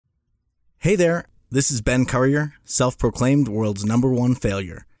Hey there, this is Ben Currier, self-proclaimed world's #1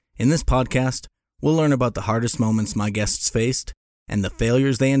 failure. In this podcast, we'll learn about the hardest moments my guests faced and the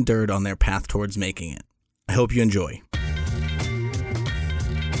failures they endured on their path towards making it. I hope you enjoy.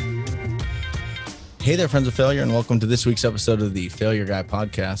 Hey there, friends of failure, and welcome to this week's episode of the Failure Guy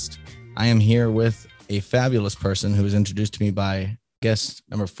podcast. I am here with a fabulous person who was introduced to me by guest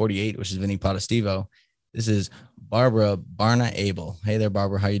number 48, which is Vinny Potestivo. This is Barbara Barna Abel. Hey there,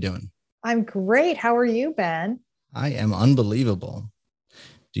 Barbara. How you doing? I'm great. How are you, Ben? I am unbelievable.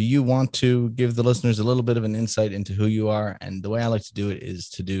 Do you want to give the listeners a little bit of an insight into who you are? And the way I like to do it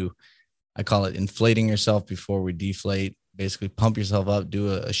is I call it inflating yourself before we deflate. Basically, pump yourself up, do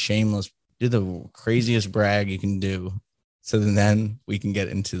the craziest brag you can do. So then we can get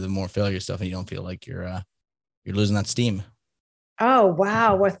into the more failure stuff and you don't feel like you're losing that steam. Oh,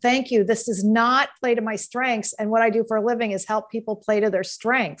 wow. Well, thank you. This does not play to my strengths. And what I do for a living is help people play to their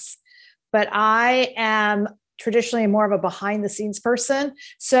strengths. But I am traditionally more of a behind the scenes person.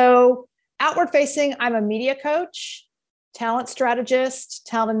 So outward facing, I'm a media coach, talent strategist,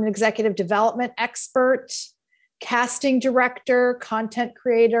 talent and executive development expert, casting director, content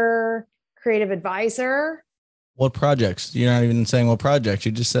creator, creative advisor. What projects? You're not even saying what projects.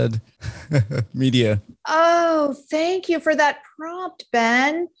 You just said media. Oh, thank you for that prompt,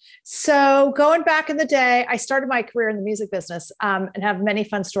 Ben. So going back in the day, I started my career in the music business and have many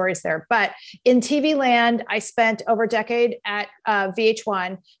fun stories there. But in TV land, I spent over a decade at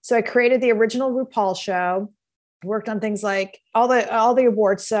VH1. So I created the original RuPaul show, worked on things like all the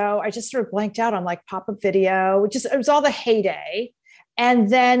awards. So I just sort of blanked out on like pop-up video, it was all the heyday.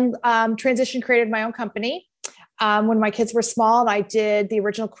 And then transitioned, created my own company. When my kids were small, and I did the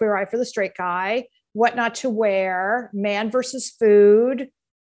original Queer Eye for the Straight Guy, What Not to Wear, Man vs. Food,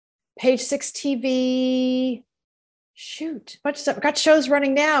 Page 6 TV. Shoot, bunch of stuff. I've got shows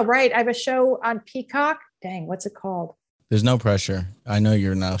running now, right? I have a show on Peacock. Dang, what's it called? There's no pressure. I know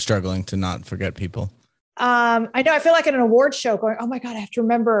you're now struggling to not forget people. I know. I feel like in an award show going, oh my God, I have to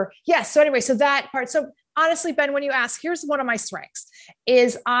remember. Yes. So anyway, so that part. So honestly, Ben, when you ask, here's one of my strengths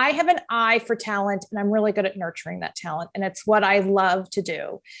is I have an eye for talent and I'm really good at nurturing that talent. And it's what I love to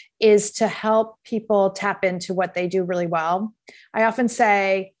do is to help people tap into what they do really well. I often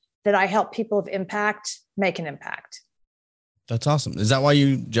say that I help people of impact make an impact. That's awesome. Is that why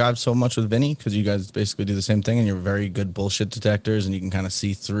you jive so much with Vinny? Because you guys basically do the same thing and you're very good bullshit detectors and you can kind of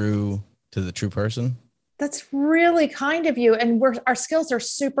see through to the true person? That's really kind of you. And our skills are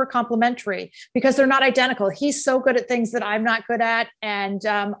super complementary because they're not identical. He's so good at things that I'm not good at. And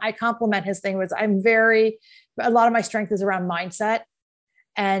I complement his thing with, a lot of my strength is around mindset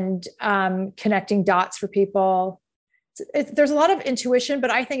and connecting dots for people. There's a lot of intuition, but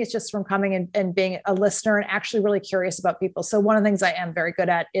I think it's just from coming and being a listener and actually really curious about people. So one of the things I am very good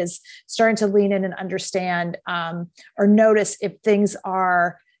at is starting to lean in and understand or notice if things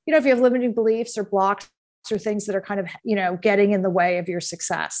are, if you have limiting beliefs or blocks, or things that are kind of, getting in the way of your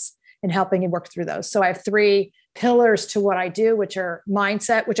success and helping you work through those. So I have 3 pillars to what I do, which are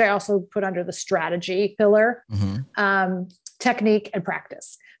mindset, which I also put under the strategy pillar, technique and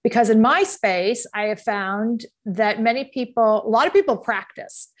practice. Because in my space, I have found that a lot of people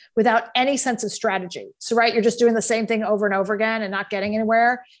practice without any sense of strategy. So, right, you're just doing the same thing over and over again and not getting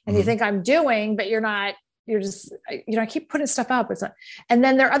anywhere. And you think I'm doing, but you're not, you're just, I keep putting stuff up. And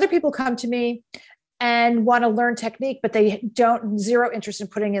then there are other people come to me and want to learn technique, but they don't zero interest in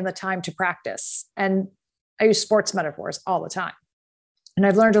putting in the time to practice. And I use sports metaphors all the time. And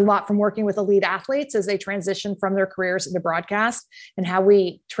I've learned a lot from working with elite athletes as they transition from their careers into broadcast and how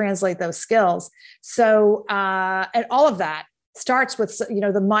we translate those skills. So, and all of that starts with,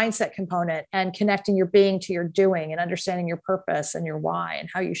 the mindset component and connecting your being to your doing and understanding your purpose and your why and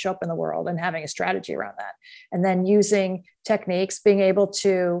how you show up in the world and having a strategy around that. And then using techniques, being able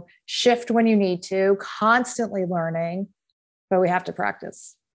to shift when you need to, constantly learning, but we have to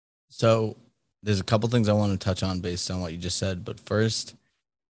practice. So there's a couple things I want to touch on based on what you just said. But first,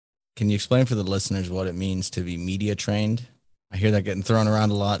 can you explain for the listeners what it means to be media trained? I hear that getting thrown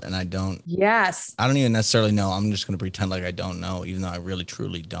around a lot and I don't. Yes. I don't even necessarily know. I'm just going to pretend like I don't know, even though I really,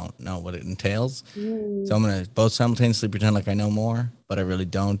 truly don't know what it entails. So I'm going to both simultaneously pretend like I know more, but I really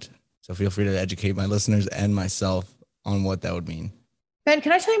don't. So feel free to educate my listeners and myself on what that would mean. Ben,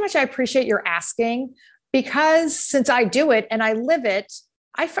 can I tell you how much I appreciate your asking? Because since I do it and I live it,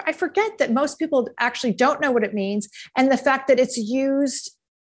 I forget that most people actually don't know what it means. And the fact that it's used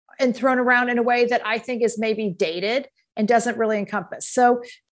and thrown around in a way that I think is maybe dated and doesn't really encompass. So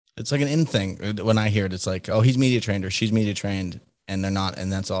it's like an in thing. When I hear it, it's like, oh, he's media trained or she's media trained, and they're not.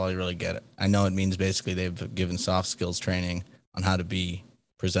 And that's all I really get. I know it means basically they've given soft skills training on how to be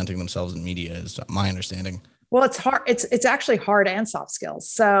presenting themselves in media, is my understanding. Well, it's hard. It's actually hard and soft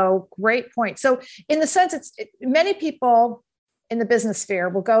skills. So great point. So in the sense, many people in the business sphere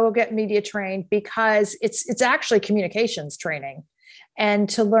will go get media trained because it's actually communications training, and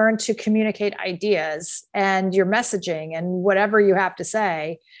to learn to communicate ideas and your messaging and whatever you have to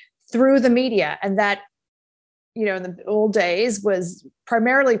say through the media. And that, in the old days was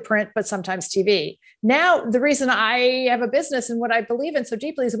primarily print, but sometimes TV. Now, the reason I have a business and what I believe in so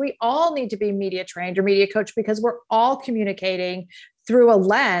deeply is we all need to be media trained or media coach, because we're all communicating through a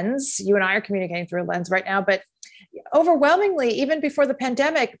lens. You and I are communicating through a lens right now, but overwhelmingly, even before the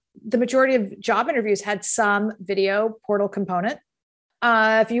pandemic, the majority of job interviews had some video portal component.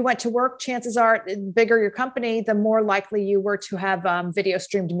 If you went to work, chances are the bigger your company, the more likely you were to have video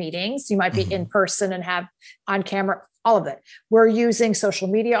streamed meetings. You might be in person and have on camera, all of it. We're using social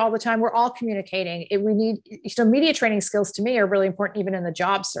media all the time. We're all communicating. We need, media training skills to me are really important, even in the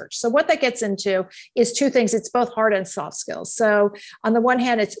job search. So what that gets into is two things. It's both hard and soft skills. So on the one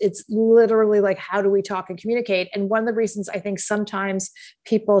hand, it's literally like, how do we talk and communicate? And one of the reasons I think sometimes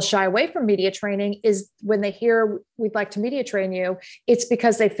people shy away from media training is when they hear, we'd like to media train you, it's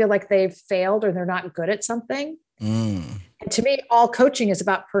because they feel like they've failed or they're not good at something. And to me, all coaching is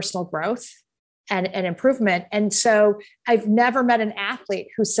about personal growth and improvement. And so I've never met an athlete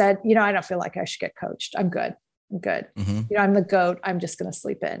who said, I don't feel like I should get coached. I'm good. I'm the GOAT. I'm just going to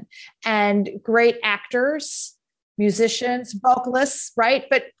sleep in. And great actors, musicians, vocalists, right?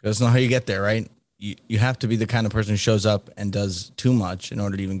 But that's not how you get there, right? You have to be the kind of person who shows up and does too much in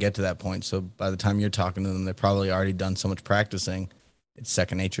order to even get to that point. So by the time you're talking to them, they've probably already done so much practicing. It's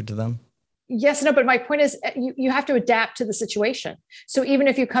second nature to them. Yes, no, but my point is you have to adapt to the situation. So even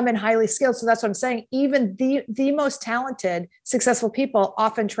if you come in highly skilled, so that's what I'm saying, even the most talented, successful people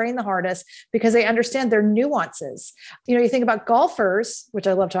often train the hardest because they understand their nuances. You think about golfers, which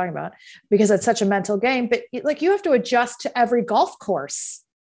I love talking about because it's such a mental game, but like you have to adjust to every golf course.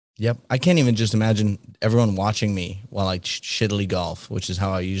 Yep. I can't even just imagine everyone watching me while I shittily golf, which is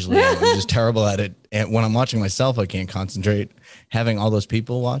how I usually am. I'm just terrible at it. And when I'm watching myself, I can't concentrate. Having all those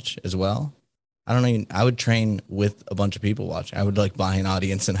people watch as well. I would train with a bunch of people watching. I would buy an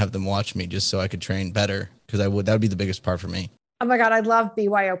audience and have them watch me just so I could train better, because that would be the biggest part for me. Oh my God, I love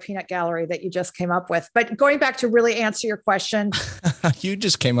BYO Peanut Gallery that you just came up with. But going back to really answer your question. You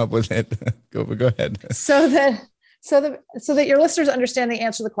just came up with it. Go ahead. So that your listeners understand the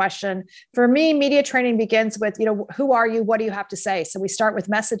answer to the question. For me, media training begins with, who are you? What do you have to say? So we start with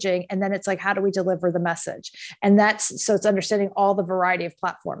messaging, and then it's like, how do we deliver the message? And so it's understanding all the variety of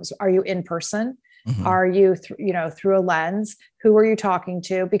platforms. Are you in person? Mm-hmm. Are you, through a lens? Who are you talking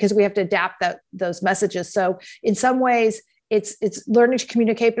to? Because we have to adapt those messages. So in some ways, it's learning to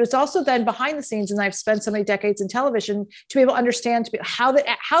communicate, but it's also then behind the scenes. And I've spent so many decades in television to be able to understand how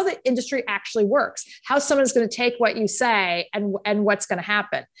the industry actually works, how someone's going to take what you say and what's going to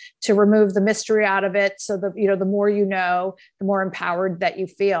happen, to remove the mystery out of it. So the more the more empowered that you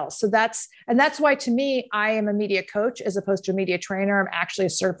feel. So that's why, to me, I am a media coach as opposed to a media trainer. I'm actually a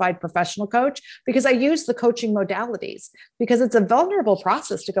certified professional coach because I use the coaching modalities, because it's a vulnerable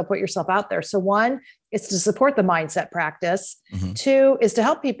process to go put yourself out there. So one, it's to support the mindset practice. Mm-hmm. Two is to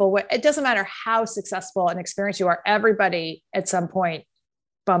help people. It doesn't matter how successful and experienced you are. Everybody at some point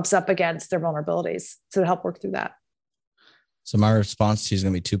bumps up against their vulnerabilities. So to help work through that. So my response to you is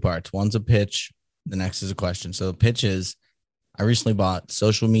going to be two parts. One's a pitch. The next is a question. So the pitch is, I recently bought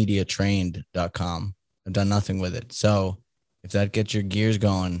socialmediatrained.com. I've done nothing with it. So if that gets your gears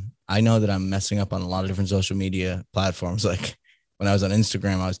going, I know that I'm messing up on a lot of different social media platforms. Like when I was on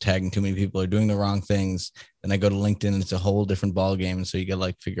Instagram, I was tagging too many people or doing the wrong things. Then I go to LinkedIn and it's a whole different ball game. And so you got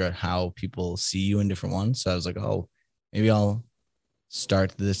to figure out how people see you in different ones. So I was like, oh, maybe I'll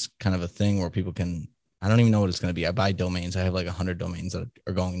start this kind of a thing where people can, I don't even know what it's going to be. I buy domains. I have 100 domains that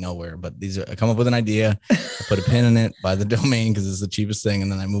are going nowhere, but I come up with an idea, I put a pin in it, buy the domain because it's the cheapest thing.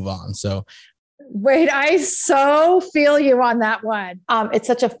 And then I move on. So wait, I so feel you on that one. It's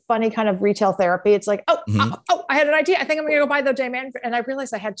such a funny kind of retail therapy. It's like, I had an idea. I think I'm going to go buy the domain. And I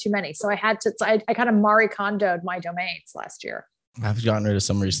realized I had too many. So I kind of Marie Kondo'd my domains last year. I've gotten rid of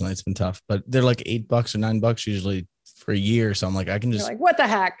some recently. It's been tough, but they're $8 or $9 usually for a year. So I'm like, I can just what the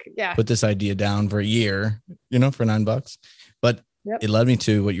heck? Yeah. Put this idea down for a year, for $9. But It led me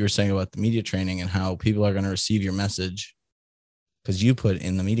to what you were saying about the media training and how people are going to receive your message. Because you put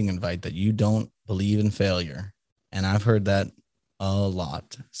in the meeting invite that you don't believe in failure. And I've heard that a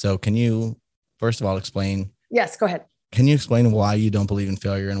lot. So can you, first of all, explain? Yes, go ahead. Can you explain why you don't believe in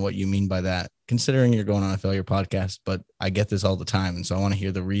failure and what you mean by that? Considering you're going on a failure podcast, but I get this all the time. And so I want to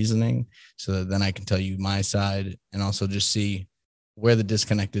hear the reasoning so that then I can tell you my side and also just see where the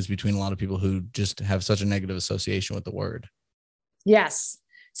disconnect is between a lot of people who just have such a negative association with the word. Yes.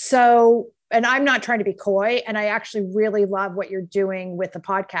 So, and I'm not trying to be coy, and I actually really love what you're doing with the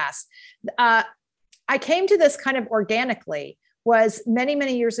podcast. I came to this kind of organically. Was many,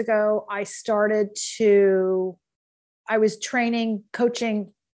 many years ago, I was training,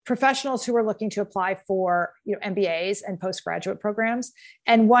 coaching professionals who were looking to apply for, MBAs and postgraduate programs.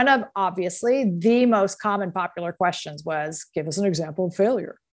 And one of obviously the most common popular questions was, give us an example of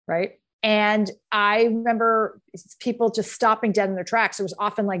failure, right? And I remember people just stopping dead in their tracks. It was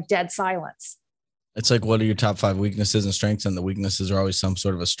often like dead silence. It's like, what are your top 5 weaknesses and strengths? And the weaknesses are always some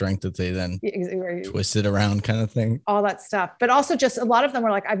sort of a strength that they then twist it around kind of thing. All that stuff. But also just a lot of them were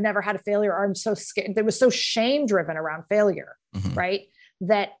like, I've never had a failure, or I'm so scared. There was so shame driven around failure. Mm-hmm. Right.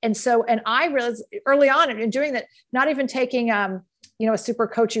 And I realized early on in doing that, not even taking, a super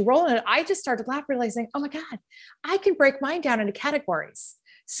coachy role in it, I just started laughing, realizing, oh my God, I can break mine down into categories.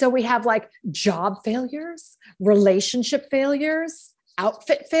 So we have like job failures, relationship failures,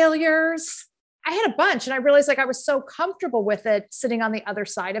 outfit failures. I had a bunch, and I realized like I was so comfortable with it sitting on the other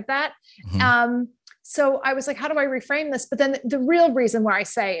side of that. Mm-hmm. So I was like, how do I reframe this? But then the real reason why I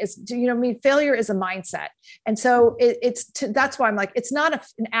say is, failure is a mindset. And so that's why I'm like, it's not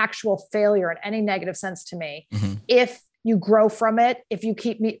an actual failure in any negative sense to me. Mm-hmm. If you grow from it, if you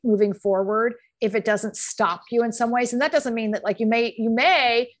keep moving forward, if it doesn't stop you in some ways. And that doesn't mean that like you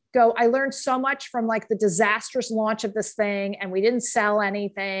may go, I learned so much from like the disastrous launch of this thing, and we didn't sell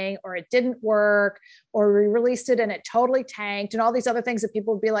anything, or it didn't work, or we released it and it totally tanked, and all these other things that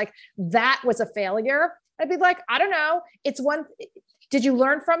people would be like, that was a failure. I'd be like, I don't know. Did you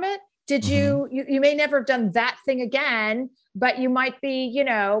learn from it? Did mm-hmm. you may never have done that thing again, but you might be,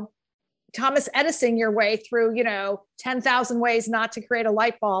 Thomas Edison your way through, 10,000 ways not to create a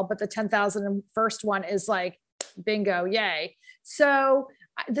light bulb, but the 10,001st one is like, bingo, yay. So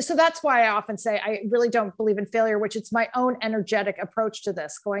that's why I often say I really don't believe in failure, which it's my own energetic approach to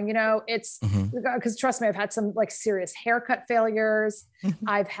this, going, it's because trust me, I've had some like serious haircut failures.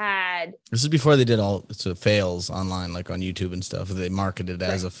 Mm-hmm. This is before they did all fails online, like on YouTube and stuff. They marketed it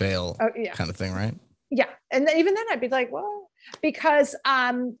as a fail kind of thing, right? Yeah. And then even then I'd be like, well, because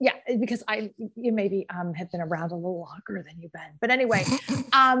you maybe have been around a little longer than you've been, but anyway,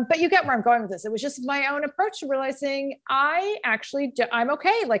 but you get where I'm going with this. It was just my own approach to realizing I'm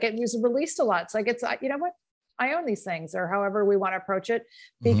okay. Like it was released a lot. It's like, it's, you know what, I own these things, or however we want to approach it,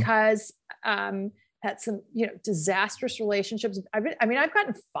 because, had some, disastrous relationships. I've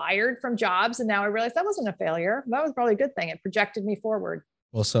gotten fired from jobs, and now I realize that wasn't a failure. That was probably a good thing. It projected me forward.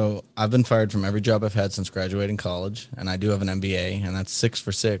 Well, so I've been fired from every job I've had since graduating college, and I do have an MBA, and that's 6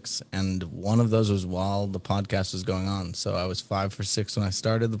 for 6. And one of those was while the podcast was going on. So I was 5 for 6 when I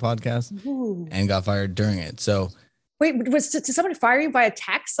started the podcast. Ooh. And got fired during it. So wait, did somebody fire you via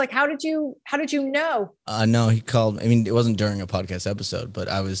text? Like, how did you know? No, he called. I mean, it wasn't during a podcast episode, but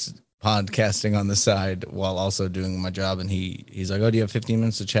I was podcasting on the side while also doing my job. And he's like, oh, do you have 15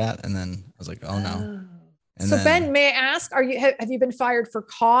 minutes to chat? And then I was like, oh no. And so Ben, may I ask, have you been fired for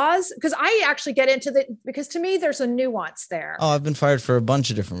cause? Because I actually get into because to me, there's a nuance there. Oh, I've been fired for a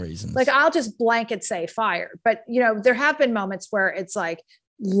bunch of different reasons. Like I'll just blanket say fired, but there have been moments where it's like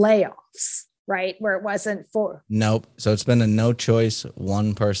layoffs, right? Where it wasn't for. Nope. So it's been a no choice,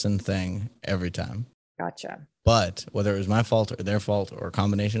 one person thing every time. Gotcha. But whether it was my fault or their fault or a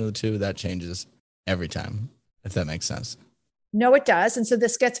combination of the two, that changes every time, if that makes sense. No, it does. And so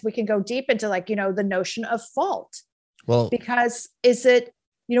we can go deep into like, the notion of fault. Well, because is it,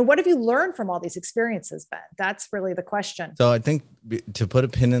 what have you learned from all these experiences, Ben? That's really the question. So I think to put a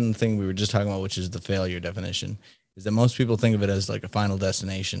pin in the thing we were just talking about, which is the failure definition, is that most people think of it as like a final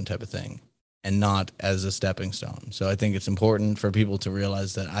destination type of thing and not as a stepping stone. So I think it's important for people to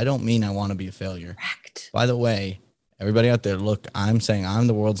realize that I don't mean I want to be a failure. Correct. By the way, everybody out there, look, I'm saying I'm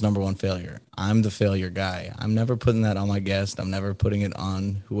the world's #1 failure. I'm the failure guy. I'm never putting that on my guest. I'm never putting it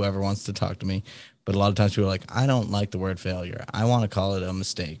on whoever wants to talk to me. But a lot of times people are like, I don't like the word failure. I want to call it a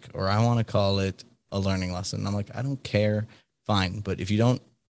mistake, or I want to call it a learning lesson. I'm like, I don't care. Fine. But if you don't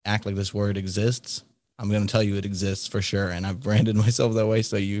act like this word exists, I'm going to tell you it exists for sure. And I've branded myself that way.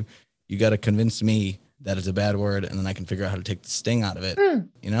 So you got to convince me that it's a bad word, and then I can figure out how to take the sting out of it,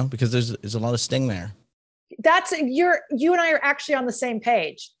 because there's a lot of sting there. You and I are actually on the same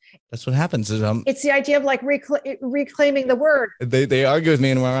page. That's what happens. It's the idea of like reclaiming the word. They argue with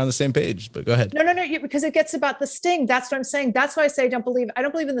me and we're on the same page, but go ahead. No, because it gets about the sting. That's what I'm saying. That's why I say I don't believe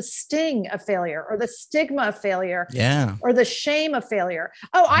in the sting of failure, or the stigma of failure. Yeah. Or the shame of failure.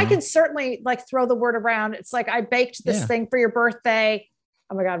 Oh, I can certainly like throw the word around. It's like, I baked this thing for your birthday.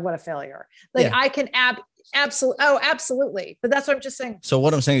 Oh my God, what a failure. Like I can Absolutely. Oh, absolutely. But that's what I'm just saying. So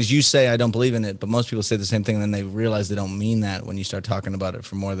what I'm saying is you say, I don't believe in it, but most people say the same thing. And then they realize they don't mean that when you start talking about it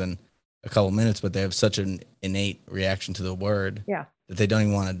for more than a couple minutes, but they have such an innate reaction to the word Yeah. that they don't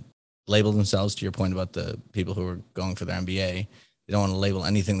even want to label themselves, to your point about the people who are going for their MBA. They don't want to label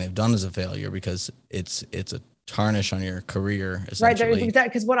anything they've done as a failure because it's a tarnish on your career, essentially. Right.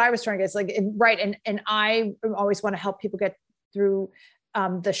 Because what I was trying to get is like, right. And I always want to help people get through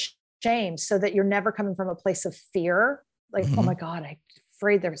the shame so that you're never coming from a place of fear. Like, oh my God, I'm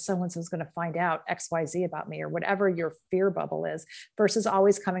afraid there's someone's going to find out XYZ about me or whatever your fear bubble is, versus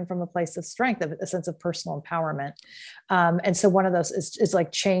always coming from a place of strength, of a sense of personal empowerment. And so one of those is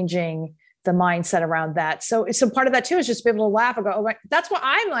like changing the mindset around that. So part of that too is just to be able to laugh and go, oh, right. That's what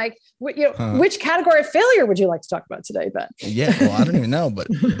I'm like. Which category of failure would you like to talk about today, Ben? Yeah, well, I don't even know,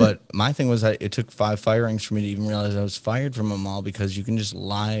 but my thing was it took 5 firings for me to even realize I was fired from a mall, because you can just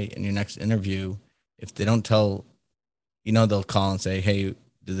lie in your next interview. If they don't tell, they'll call and say, hey,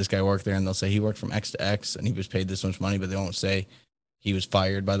 did this guy work there? And they'll say he worked from X to X and he was paid this much money, but they won't say he was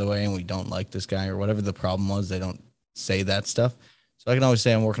fired, by the way, and we don't like this guy, or whatever the problem was. They don't say that stuff. So I can always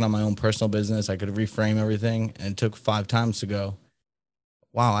say I'm working on my own personal business. I could reframe everything. And it took 5 times to go,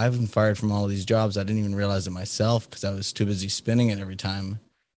 wow, I've been fired from all of these jobs. I didn't even realize it myself because I was too busy spinning it every time.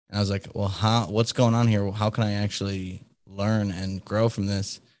 And I was like, well, what's going on here? How can I actually learn and grow from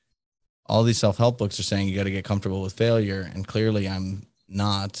this? All these self-help books are saying you got to get comfortable with failure. And clearly I'm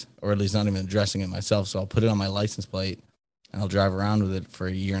not, or at least not even addressing it myself. So I'll put it on my license plate and I'll drive around with it for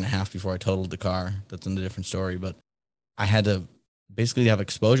a year and a half before I totaled the car. That's a different story. But I had to basically have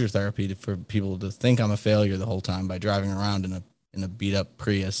exposure therapy for people to think I'm a failure the whole time by driving around in a beat up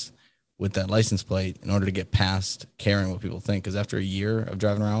Prius with that license plate in order to get past caring what people think. Because after a year of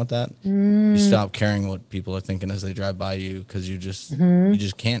driving around with that, you stop caring what people are thinking as they drive by you, because you just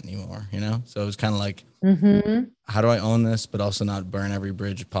can't anymore, So it was kind of like, how do I own this, but also not burn every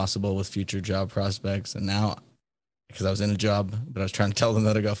bridge possible with future job prospects? And now, because I was in a job, but I was trying to tell them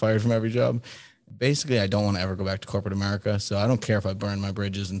that I got fired from every job. Basically, I don't want to ever go back to corporate America. So I don't care if I burn my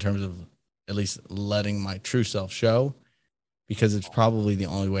bridges in terms of at least letting my true self show, because it's probably the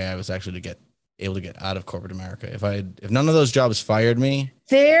only way I was actually able to get out of corporate America. If none of those jobs fired me,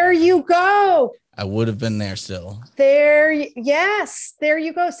 there you go. I would have been there still. Yes, there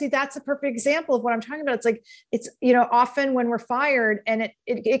you go. See, that's a perfect example of what I'm talking about. It's like, often when we're fired, and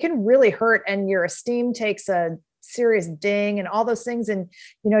it can really hurt, and your esteem takes a serious ding and all those things, and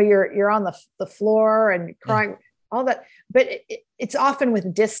you're on the floor and crying, all that, but it's often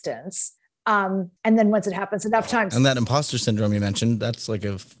with distance, and then once it happens enough times, and that imposter syndrome you mentioned, that's like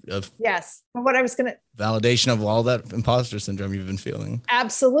a yes, what I was gonna validation of all that imposter syndrome you've been feeling.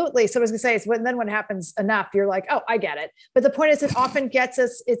 Absolutely. So I was gonna say, then when it happens enough, you're like, oh, I get it. But the point is, it often gets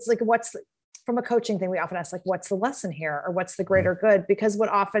us, it's like, from a coaching thing, we often ask, like, what's the lesson here, or what's the greater good? Because what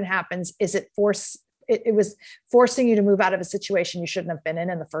often happens is it was forcing you to move out of a situation you shouldn't have been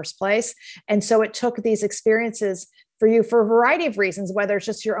in the first place. And so it took these experiences for you for a variety of reasons, whether it's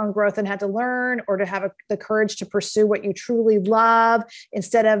just your own growth and had to learn, or to have the courage to pursue what you truly love,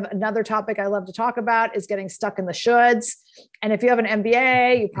 instead of another topic I love to talk about is getting stuck in the shoulds. And if you have an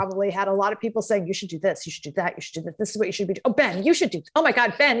MBA, you probably had a lot of people saying, you should do this, you should do that, you should do this. This is what you should be doing. Oh, Ben, you should do. Oh my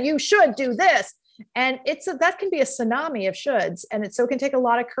God, Ben, you should do this. And that can be a tsunami of shoulds. And it can take a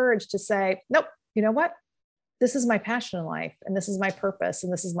lot of courage to say, nope, you know what? This is my passion in life, and this is my purpose,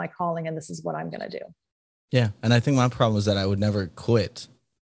 and this is my calling, and this is what I'm going to do. Yeah. And I think my problem was that I would never quit.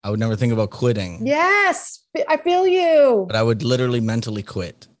 I would never think about quitting. Yes. I feel you. But I would literally mentally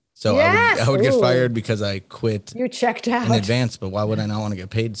quit. So yes. I would get fired because I quit. You checked out in advance, but why would I not want to get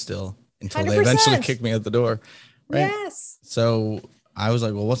paid still until 100%. They eventually kick me out the door? Right. Yes. So I was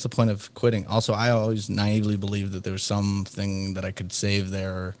like, well, what's the point of quitting? Also, I always naively believed that there was something that I could save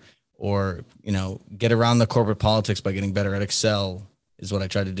there, or get around the corporate politics by getting better at Excel is what I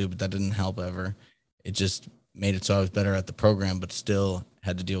tried to do, but that didn't help ever. It just made it so I was better at the program, but still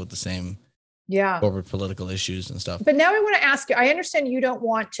had to deal with the same corporate political issues and stuff. But now I want to ask you, I understand you don't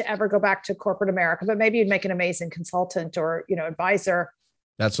want to ever go back to corporate America, but maybe you'd make an amazing consultant or, advisor.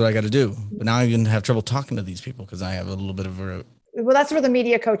 That's what I got to do. But now I even have trouble talking to these people because I have a little bit of well, that's where the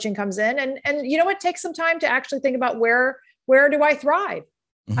media coaching comes in. And it takes some time to actually think about where do I thrive?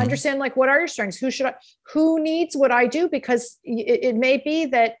 Mm-hmm. Understand, like, what are your strengths? Who needs what I do? Because it may be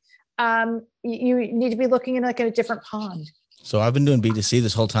that you need to be looking in a different pond. So I've been doing B2C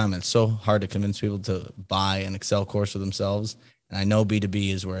this whole time. And it's so hard to convince people to buy an Excel course for themselves. And I know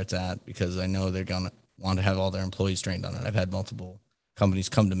B2B is where it's at, because I know they're going to want to have all their employees trained on it. I've had multiple companies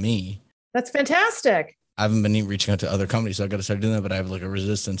come to me. That's fantastic. I haven't been reaching out to other companies, so I got to start doing that. But I have like a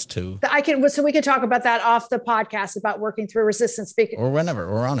resistance to, So we can talk about that off the podcast about working through resistance. or whenever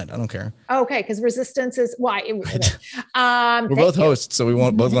we're on it. I don't care. Okay, because resistance is why. We're both hosts, so we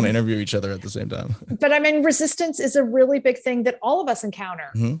both want to interview each other at the same time. But I mean, resistance is a really big thing that all of us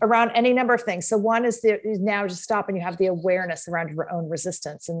encounter around any number of things. So one is now just stop and you have the awareness around your own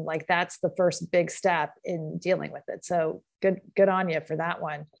resistance, and like that's the first big step in dealing with it. So good on you for that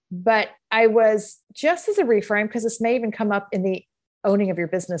one. But I was, just as a reframe, because this may even come up in the owning of your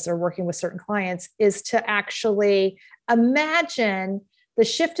business or working with certain clients, is to actually imagine the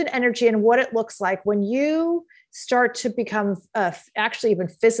shift in energy and what it looks like when you start to become actually even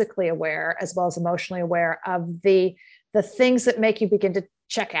physically aware as well as emotionally aware of the things that make you begin to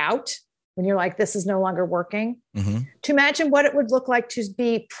check out when you're like, this is no longer working. To imagine what it would look like to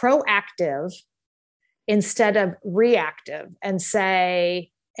be proactive instead of reactive,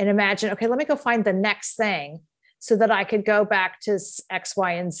 and imagine, okay, let me go find the next thing so that I could go back to X,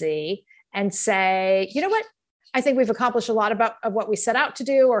 Y, and Z and say, you know what? I think we've accomplished a lot of what we set out to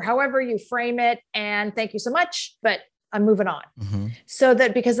do, or however you frame it. And thank you so much, but I'm moving on. So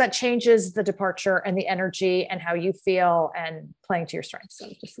that, because that changes the departure and the energy and how you feel and playing to your strengths. So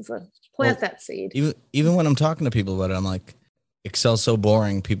just as a plant that seed. Even when I'm talking to people about it, I'm like, Excel's so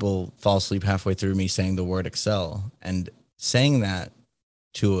boring. People fall asleep halfway through me saying the word Excel, and saying that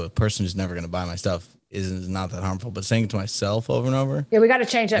to a person who's never going to buy my stuff is not that harmful, but saying it to myself over and over. Yeah, we got to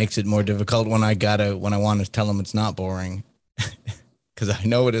change it. Makes it more difficult when I want to tell them it's not boring, because I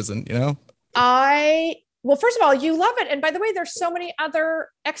know it isn't, you know? Well, first of all, you love it. And by the way, there's so many other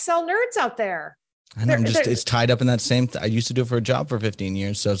Excel nerds out there. I know, it's tied up in that same, I used to do it for a job for 15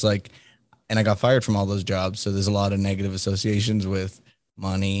 years. So it's like, and I got fired from all those jobs. So there's a lot of negative associations with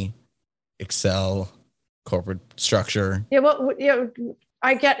money, Excel, corporate structure. Yeah. Well,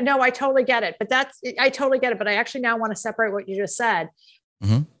 I totally get it, but I totally get it. But I actually now want to separate what you just said,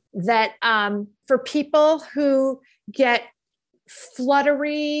 that for people who get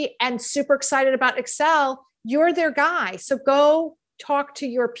fluttery and super excited about Excel, you're their guy. So go talk to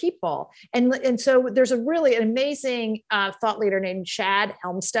your people. And so there's an amazing thought leader named Chad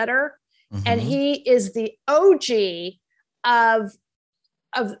Helmstetter. And he is the OG of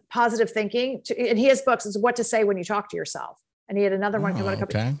positive thinking. And he has books. It's What to Say When You Talk to Yourself. And he had another one come out a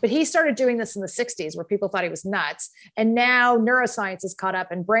couple, but he started doing this in the 60s where people thought he was nuts. And now neuroscience has caught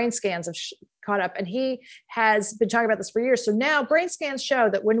up and brain scans have caught up. And he has been talking about this for years. So now brain scans show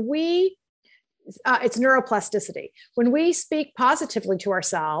that when it's neuroplasticity. When we speak positively to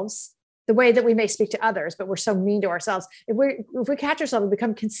ourselves, the way that we may speak to others, but we're so mean to ourselves. If we catch ourselves and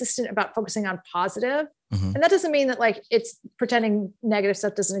become consistent about focusing on positive, and that doesn't mean that like it's pretending negative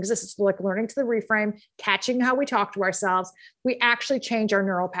stuff doesn't exist. It's like learning to the reframe, catching how we talk to ourselves. We actually change our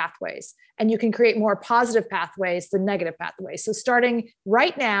neural pathways, and you can create more positive pathways than negative pathways. So starting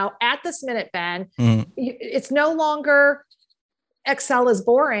right now at this minute, Ben, it's no longer Excel is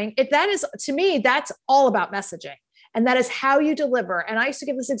boring. That is, to me, that's all about messaging. And that is how you deliver. And I used to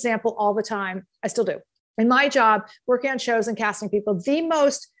give this example all the time. I still do. In my job, working on shows and casting people, the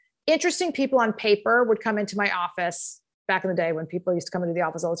most interesting people on paper would come into my office back in the day when people used to come into the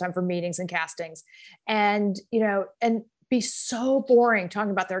office all the time for meetings and castings, and, and be so boring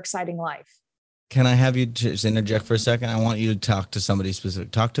talking about their exciting life. Can I have you just interject for a second? I want you to talk to somebody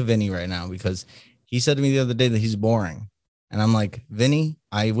specific. Talk to Vinny right now, because he said to me the other day that he's boring. And I'm like, Vinny,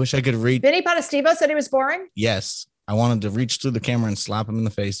 I wish I could read. Vinny Potestivo said he was boring? Yes. I wanted to reach through the camera and slap him in the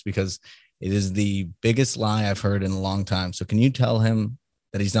face, because it is the biggest lie I've heard in a long time. So can you tell him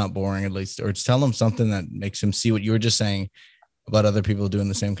that he's not boring, at least, or tell him something that makes him see what you were just saying about other people doing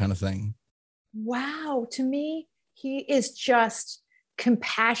the same kind of thing? Wow. To me, he is just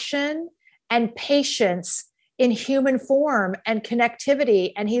compassion and patience in human form and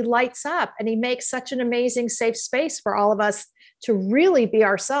connectivity. And he lights up, and he makes such an amazing safe space for all of us to really be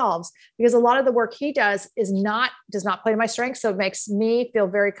ourselves, because a lot of the work he does does not play to my strengths. So it makes me feel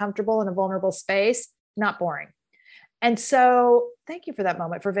very comfortable in a vulnerable space, not boring. And so thank you for that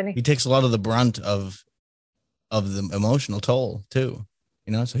moment for Vinny. He takes a lot of the brunt of the emotional toll too,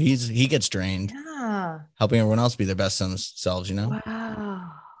 so he gets drained, helping everyone else be their best selves,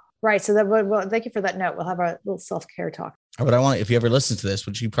 Wow. Right. So well, thank you for that note. We'll have our little self-care talk. But I want, if he ever listens to this,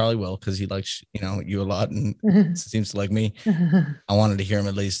 which he probably will, because he likes, you a lot and seems to like me. I wanted to hear him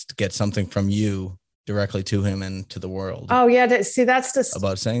at least get something from you directly to him and to the world. Oh yeah. See, that's just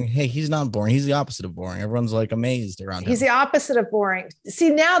about saying, hey, he's not boring. He's the opposite of boring. Everyone's like amazed around him. He's the opposite of boring.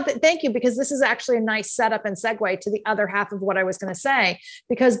 See, now thank you, because this is actually a nice setup and segue to the other half of what I was going to say,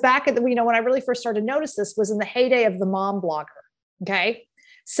 because back at when I really first started to notice this was in the heyday of the mom blogger. Okay.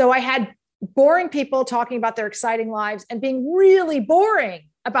 So I had boring people talking about their exciting lives and being really boring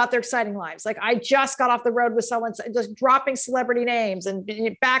about their exciting lives. Like I just got off the road with someone just dropping celebrity names and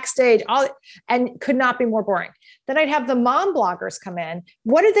backstage, and could not be more boring. Then I'd have the mom bloggers come in.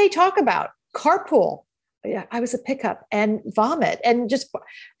 What did they talk about? Carpool. Yeah, I was a pickup and vomit and just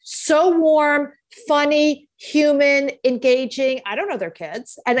so warm, funny, human, engaging. I don't know their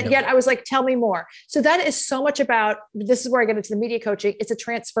kids. And yet I was like, tell me more. So that is so much about, this is where I get into the media coaching. It's a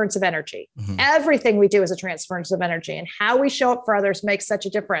transference of energy. Mm-hmm. Everything we do is a transference of energy, and how we show up for others makes such a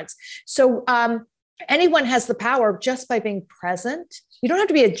difference. So anyone has the power just by being present. You don't have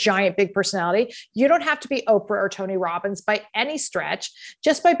to be a giant, big personality. You don't have to be Oprah or Tony Robbins by any stretch.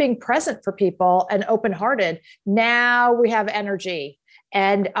 Just by being present for people and open-hearted, now we have energy.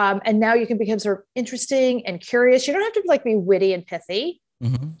 And now you can become sort of interesting and curious. You don't have to like be witty and pithy.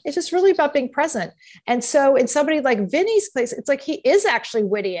 Mm-hmm. It's just really about being present. And so in somebody like Vinny's place, it's like he is actually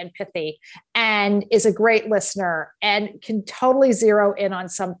witty and pithy and is a great listener and can totally zero in on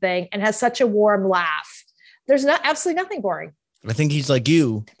something and has such a warm laugh. There's absolutely nothing boring. I think he's like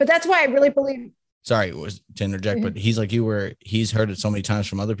you. But that's why I really believe. Sorry, it was to interject, but he's like you, where he's heard it so many times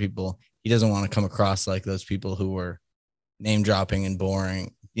from other people. He doesn't want to come across like those people who were name dropping and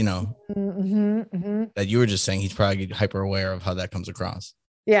boring, that you were just saying. He's probably hyper aware of how that comes across.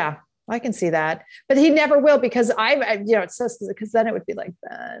 Yeah, I can see that, but he never will, because it's so, because then it would be like,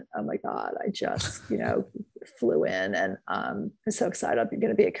 Ben, oh my God, I just, flew in and I'm so excited. I'm going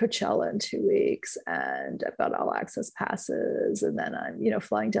to be at Coachella in 2 weeks and I've got all access passes. And then I'm,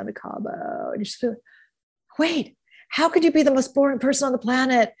 flying down to Cabo, and you just feel, wait, how could you be the most boring person on the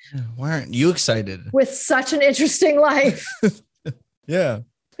planet? Why aren't you excited? With such an interesting life. Yeah.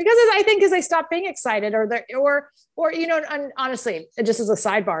 Because I think as they stop being excited or and honestly, just as a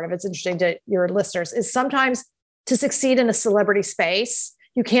sidebar, if it's interesting to your listeners, is sometimes to succeed in a celebrity space,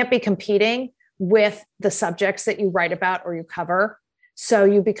 you can't be competing with the subjects that you write about or you cover. So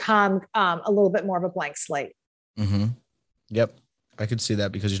you become a little bit more of a blank slate. Mm-hmm. Yep. I could see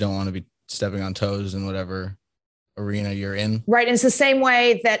that, because you don't want to be stepping on toes in whatever arena you're in. Right. And it's the same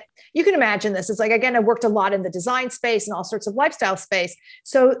way that you can imagine this. It's like, again, I worked a lot in the design space and all sorts of lifestyle space.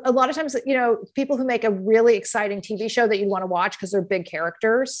 So a lot of times, people who make a really exciting TV show that you want to watch because they're big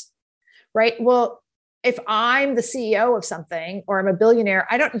characters, right? Well, if I'm the CEO of something or I'm a billionaire,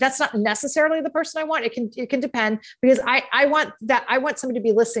 that's not necessarily the person I want. It can depend, because I want somebody to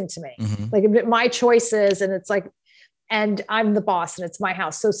be listening to me, like my choices. And it's like, and I'm the boss and it's my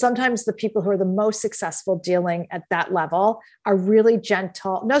house. So sometimes the people who are the most successful dealing at that level are really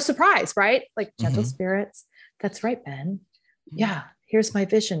gentle. No surprise, right? Like gentle spirits. That's right, Ben. Yeah. Here's my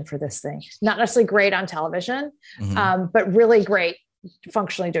vision for this thing. Not necessarily great on television, but really great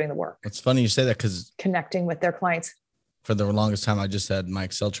functionally doing the work. It's funny you say that, because connecting with their clients. For the longest time, I just had my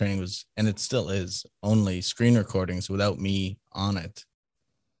Excel training was, and it still is, only screen recordings without me on it.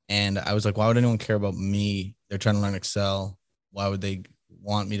 And I was like, why would anyone care about me? They're trying to learn Excel. Why would they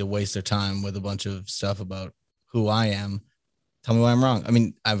want me to waste their time with a bunch of stuff about who I am? Tell me why I'm wrong. I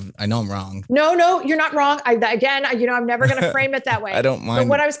mean, I know I'm wrong. No, you're not wrong. I'm never going to frame it that way. I don't mind. But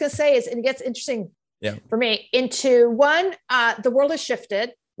what I was going to say is, and it gets interesting for me, into one, the world has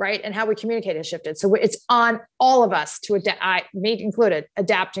shifted, right? And how we communicate has shifted. So it's on all of us to adapt, me included,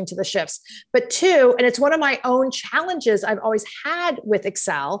 adapting to the shifts. But two, and it's one of my own challenges I've always had with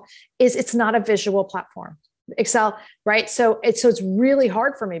Excel, is it's not a visual platform. Excel, right? So it's really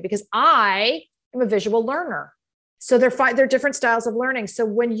hard for me, because I am a visual learner. So they're different styles of learning. So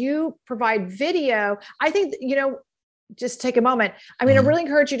when you provide video, I think, just take a moment. I mean, I really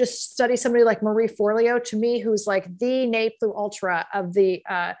encourage you to study somebody like Marie Forleo, to me, who's like the ne plus ultra of the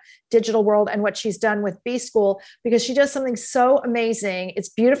digital world, and what she's done with B School, because she does something so amazing. It's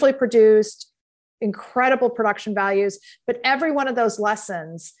beautifully produced, incredible production values, but every one of those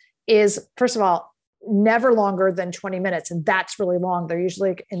lessons is, first of all, never longer than 20 minutes. And that's really long. They're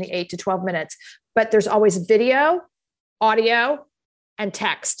usually in the 8 to 12 minutes, but there's always video, audio, and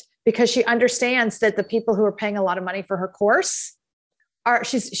text, because she understands that the people who are paying a lot of money for her course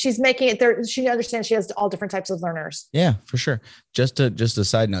she's making it there. She understands she has all different types of learners. Yeah, for sure. Just a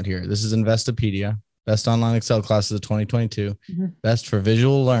side note here. This is Investopedia, best online Excel classes of 2022, best for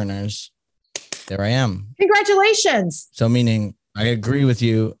visual learners. There I am. Congratulations. So meaning I agree with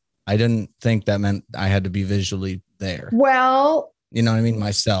you. I didn't think that meant I had to be visually there. Well, you know what I mean?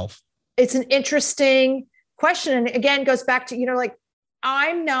 Myself. It's an interesting question. And again, goes back to, like,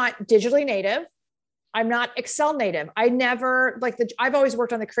 I'm not digitally native. I'm not Excel native. I never I've always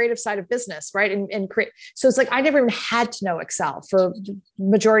worked on the creative side of business, right? So it's like, I never even had to know Excel for the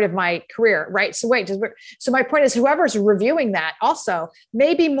majority of my career, right? So my point is, whoever's reviewing that also,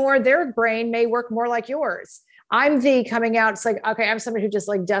 maybe their brain may work more like yours. I'm the coming out. It's like, okay, I'm somebody who just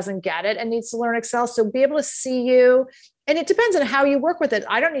like doesn't get it and needs to learn Excel. So be able to see you. And it depends on how you work with it.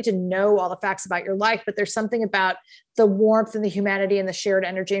 I don't need to know all the facts about your life, but there's something about the warmth and the humanity and the shared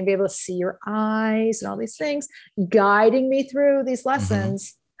energy, and be able to see your eyes and all these things guiding me through these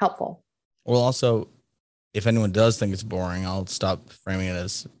lessons. Helpful. Well, also, if anyone does think it's boring, I'll stop framing it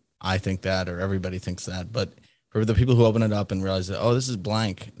as I think that or everybody thinks that. But for the people who open it up and realize that, oh, this is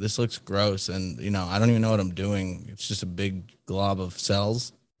blank, this looks gross, and I don't even know what I'm doing. It's just a big glob of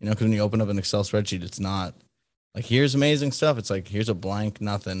cells. Because when you open up an Excel spreadsheet, it's not like, here's amazing stuff. It's like, here's a blank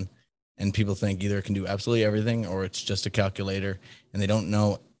nothing. And people think either it can do absolutely everything or it's just a calculator, and they don't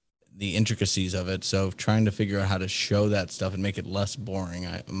know the intricacies of it. So trying to figure out how to show that stuff and make it less boring.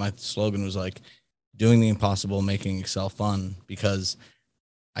 My slogan was like, doing the impossible, making Excel fun, because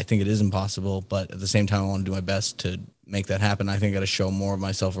I think it is impossible, but at the same time, I want to do my best to make that happen. I think I got to show more of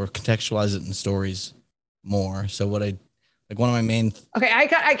myself or contextualize it in stories more. So one of my main. Okay.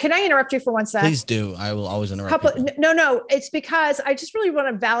 Can I interrupt you for 1 second? Please do. I will always interrupt. No. It's because I just really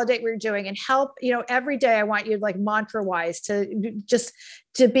want to validate what you're doing and help, every day. I want you, like, mantra wise,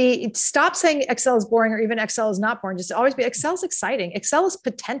 stop saying Excel is boring, or even Excel is not boring. Just always be, Excel is exciting. Excel is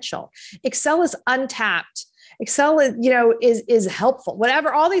potential. Excel is untapped. Excel is helpful.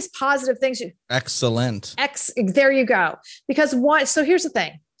 Whatever, all these positive things. Excellent. There you go. Because so here's the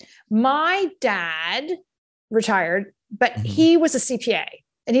thing. My dad retired, but he was a CPA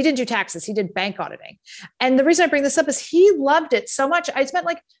and he didn't do taxes. He did bank auditing. And the reason I bring this up is he loved it so much. I spent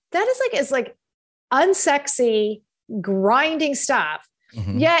that is unsexy, grinding stuff.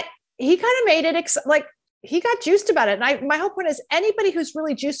 Yet he kind of made it he got juiced about it. And my whole point is, anybody who's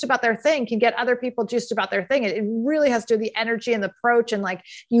really juiced about their thing can get other people juiced about their thing. It really has to do with the energy and the approach, and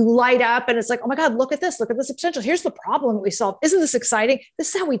you light up and it's like, oh my God, look at this potential. Here's the problem that we solved. Isn't this exciting?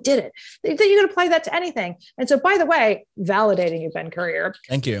 This is how we did it. Then you can apply that to anything. And so, by the way, validating you, Ben Courier.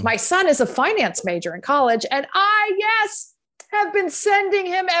 Thank you. My son is a finance major in college, and I have been sending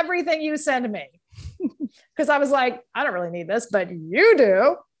him everything you send me. Because I was like, I don't really need this, but you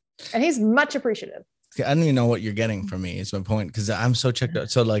do. And he's much appreciative. I don't even know what you're getting from me, is my point, because I'm so checked out.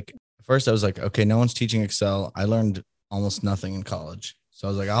 So first I was like, okay, no one's teaching Excel. I learned almost nothing in college. So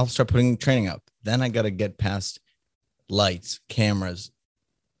I was like, I'll start putting training up. Then I got to get past lights, cameras,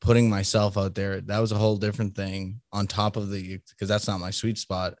 putting myself out there. That was a whole different thing on top of because that's not my sweet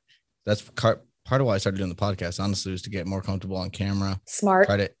spot. That's part of why I started doing the podcast, honestly, was to get more comfortable on camera. Smart.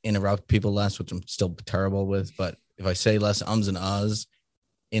 Try to interrupt people less, which I'm still terrible with. But if I say less ums and uhs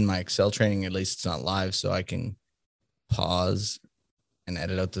in my Excel training, at least it's not live, so I can pause and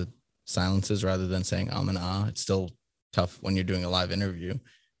edit out the silences rather than saying and ah. It's still tough when you're doing a live interview,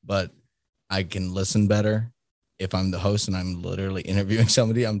 but I can listen better if I'm the host and I'm literally interviewing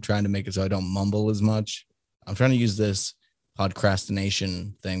somebody. I'm trying to make it so I don't mumble as much. I'm trying to use this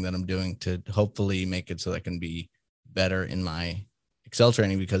podcrastination thing that I'm doing to hopefully make it so that I can be better in my Excel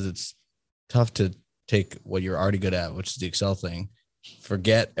training, because it's tough to take what you're already good at, which is the Excel thing,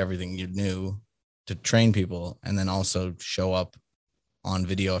 forget everything you knew to train people, and then also show up on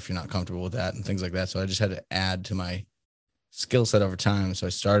video if you're not comfortable with that and things like that. So I just had to add to my skill set over time. So I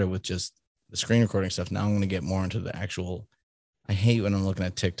started with just the screen recording stuff. Now I'm going to get more into the actual. I hate when I'm looking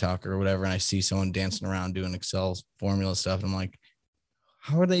at TikTok or whatever and I see someone dancing around doing Excel formula stuff, and I'm like,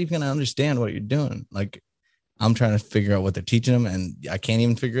 how are they even going to understand what you're doing? Like, I'm trying to figure out what they're teaching them and I can't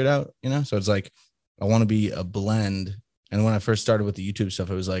even figure it out, So it's like, I want to be a blend. And when I first started with the YouTube stuff,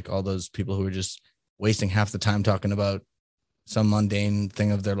 it was like all those people who were just wasting half the time talking about some mundane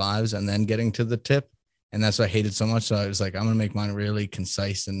thing of their lives and then getting to the tip. And that's what I hated so much. So I was like, I'm going to make mine really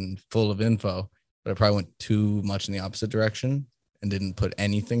concise and full of info, but I probably went too much in the opposite direction and didn't put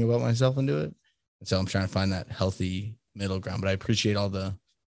anything about myself into it. And so I'm trying to find that healthy middle ground, but I appreciate all the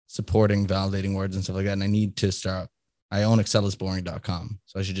supporting, validating words and stuff like that. And I need to start. I own excelisboring.com.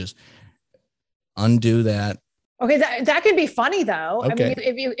 So I should just undo that. Okay. That can be funny though. Okay.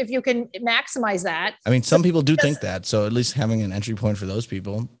 I mean, if you can maximize that. I mean, some people do think that. So at least having an entry point for those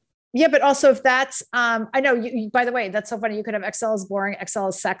people. Yeah. But also if that's, I know you, by the way, that's so funny. You could have Excel is boring, Excel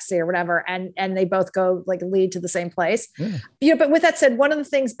is sexy or whatever. And they both go lead to the same place. Yeah. But with that said, one of the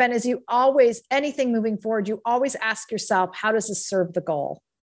things, Ben, is you always, anything moving forward, you always ask yourself, how does this serve the goal?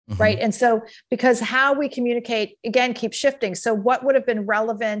 right? And so, because how we communicate, again, keeps shifting. So what would have been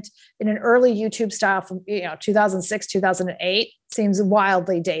relevant in an early YouTube style from 2006, 2008 seems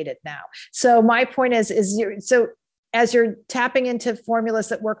wildly dated now. So my point is so as you're tapping into formulas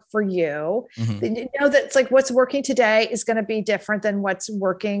that work for you, you know that it's like what's working today is going to be different than what's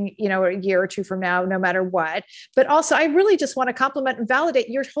working, a year or two from now, no matter what. But also, I really just want to compliment and validate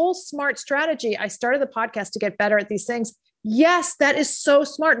your whole smart strategy. I started the podcast to get better at these things. Yes, that is so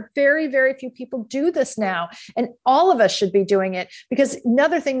smart. Very, very few people do this now. And all of us should be doing it, because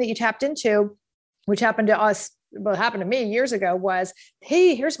another thing that you tapped into, which happened to us, what happened to me years ago, was,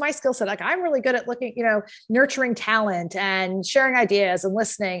 hey, here's my skill set. Like, I'm really good at looking, nurturing talent and sharing ideas and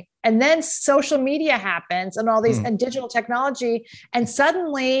listening. And then social media happens and all these and digital technology. And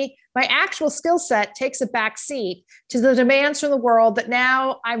suddenly my actual skill set takes a back seat to the demands from the world, that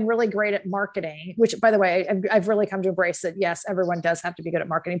now I'm really great at marketing, which, by the way, I've really come to embrace that. Yes, everyone does have to be good at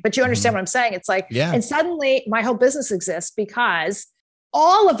marketing, but you understand what I'm saying? It's like, and suddenly my whole business exists because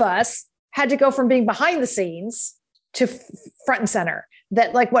all of us had to go from being behind the scenes to front and center.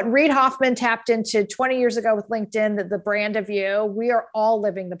 That, like what Reid Hoffman tapped into 20 years ago with LinkedIn, that the brand of you, we are all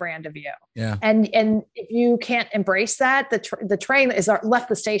living the brand of you. Yeah. And if you can't embrace that, the train is left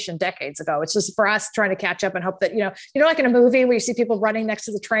the station decades ago. It's just for us trying to catch up and hope that, like in a movie where you see people running next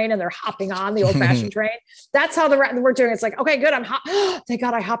to the train and they're hopping on the old fashioned train. That's how we're doing. It's like, okay, good. Thank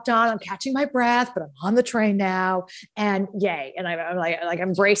God I hopped on, I'm catching my breath, but I'm on the train now, and yay. And I'm like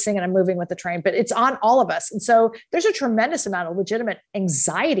embracing and I'm moving with the train, but it's on all of us. And so there's a tremendous amount of legitimate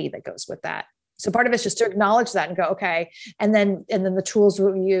anxiety that goes with that. So part of it's just to acknowledge that and go, okay. And then the tools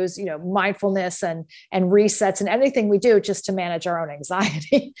we use, mindfulness and resets and anything we do just to manage our own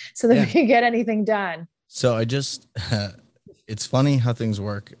anxiety so that we can get anything done. So it's funny how things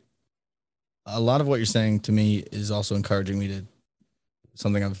work. A lot of what you're saying to me is also encouraging me to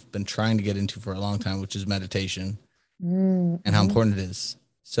something I've been trying to get into for a long time, which is meditation and how important it is.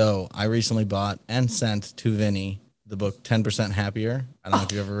 So I recently bought and sent to Vinny the book 10% Happier. I don't know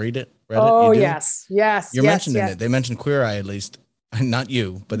if you ever read it. Yes. You're mentioned in it. They mentioned Queer Eye, at least. Not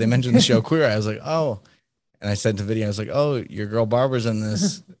you, but they mentioned the show Queer Eye. I was like, oh. And I said to Vinny, I was like, oh, your girl Barbara's in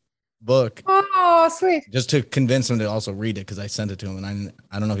this book. Oh, sweet. Just to convince him to also read it, because I sent it to him, and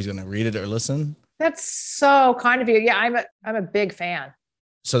I don't know if he's going to read it or listen. That's so kind of you. Yeah, I'm a big fan.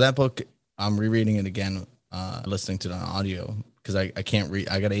 So that book, I'm rereading it again, listening to it on audio, because I can't read.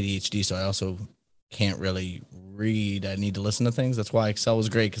 I got ADHD, so I also can't really read. I need to listen to things. That's why Excel was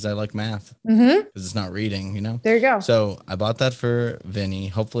great, because I like math, because it's not reading, There you go. So I bought that for Vinny.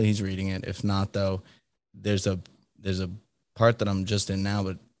 Hopefully he's reading it. If not, though, there's a part that I'm just in now,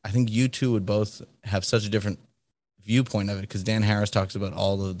 but I think you two would both have such a different viewpoint of it, because Dan Harris talks about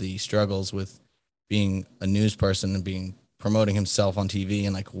all of the struggles with being a news person and promoting himself on TV,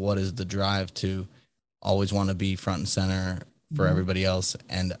 and like, what is the drive to always want to be front and center for everybody else.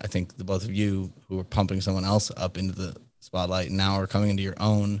 And I think the both of you who are pumping someone else up into the spotlight now are coming into your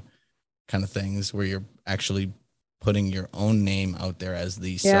own kind of things where you're actually putting your own name out there as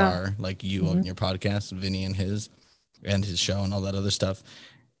the star, like you on your podcast, Vinny and his show and all that other stuff.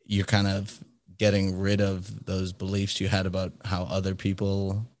 You're kind of getting rid of those beliefs you had about how other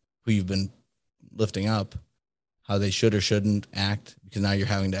people who you've been lifting up, how they should or shouldn't act, because now you're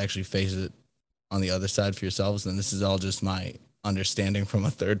having to actually face it on the other side for yourselves. And this is all just my understanding from a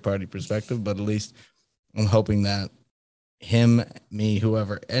third party perspective, but at least I'm hoping that him, me,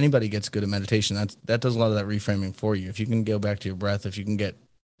 whoever, anybody gets good at meditation, that does a lot of that reframing for you. If you can go back to your breath, if you can get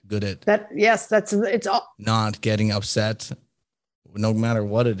good at that, it's all not getting upset, no matter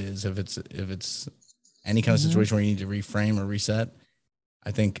what it is, if it's any kind of situation where you need to reframe or reset,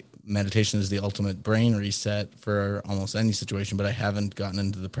 I think meditation is the ultimate brain reset for almost any situation, but I haven't gotten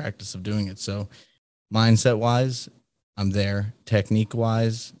into the practice of doing it. So mindset wise, I'm there. Technique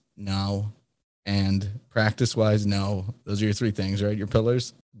wise, no. And practice wise, no. Those are your three things, right? Your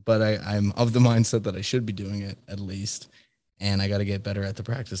pillars. But I'm of the mindset that I should be doing it at least. And I got to get better at the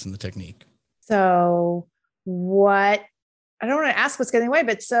practice and the technique. So I don't want to ask what's getting away,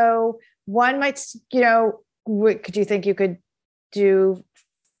 but so one might, could you think you could do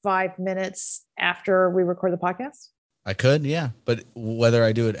 5 minutes after we record the podcast? I could, yeah. But whether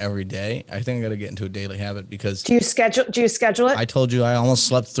I do it every day, I think I got to get into a daily habit, because do you schedule it? I told you I almost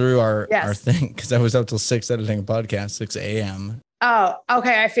slept through our thing, because I was up till 6 editing a podcast, 6 a.m. Oh,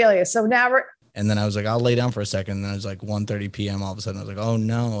 okay. I feel you. So now and then I was like, I'll lay down for a second. And then it was like 1:30 p.m. All of a sudden I was like, oh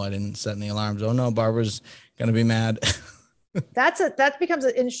no, I didn't set any alarms. Oh no, Barbara's going to be mad. That becomes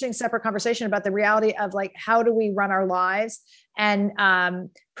an interesting separate conversation about the reality of like, how do we run our lives and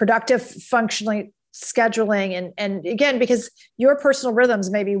productive, functionally scheduling and again, because your personal rhythms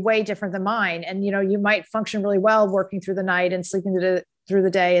may be way different than mine. And, you might function really well working through the night and sleeping through the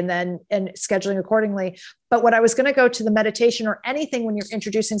day and scheduling accordingly. But what I was going to go to the meditation or anything when you're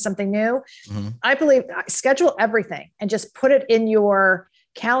introducing something new, I believe schedule everything and just put it in your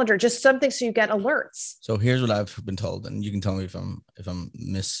calendar, just something so you get alerts. So here's what I've been told, and you can tell me if I'm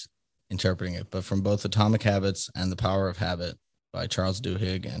misinterpreting it, but from both Atomic Habits and The Power of Habit by Charles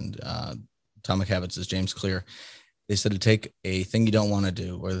Duhigg and Atomic Habits is James Clear. They said to take a thing you don't want to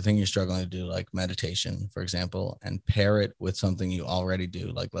do or the thing you're struggling to do, like meditation, for example, and pair it with something you already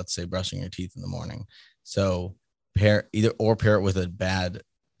do, like let's say brushing your teeth in the morning. So pair it with a bad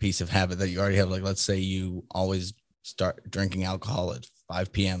piece of habit that you already have. Like let's say you always start drinking alcohol at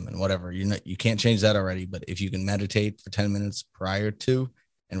 5 p.m. and whatever, you can't change that already. But if you can meditate for 10 minutes prior to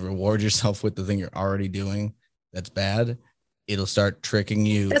and reward yourself with the thing you're already doing that's bad, it'll start tricking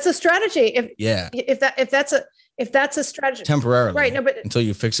you. That's a strategy. If that's a strategy temporarily, right? No, but until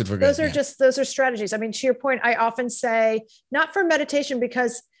you fix it for good. Those are strategies. I mean, to your point, I often say not for meditation,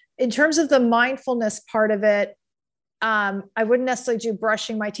 because in terms of the mindfulness part of it, I wouldn't necessarily do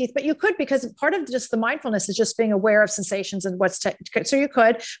brushing my teeth, but you could, because part of just the mindfulness is just being aware of sensations and so you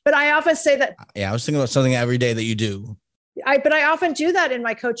could. But I often say that. Yeah, I was thinking about something every day that you do. But I often do that in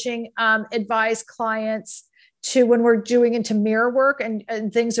my coaching, advise clients to, when we're doing into mirror work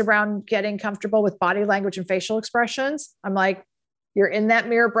and things around getting comfortable with body language and facial expressions. I'm like, you're in that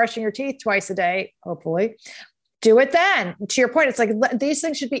mirror brushing your teeth twice a day, hopefully. Do it then. To your point, it's like these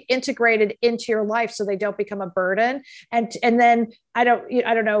things should be integrated into your life so they don't become a burden. And then I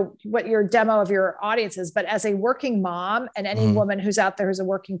don't know what your demo of your audience is, but as a working mom and any woman who's out there who's a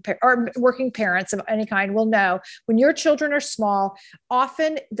working parents of any kind will know, when your children are small,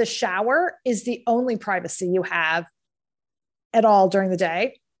 often the shower is the only privacy you have at all during the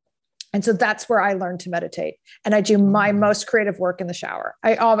day. And so that's where I learned to meditate, and I do my most creative work in the shower.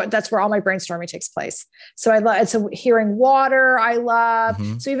 That's where all my brainstorming takes place. So I love, so hearing water, I love.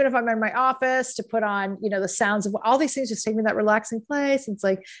 So even if I'm in my office, to put on, the sounds of all these things, just take me that relaxing place. It's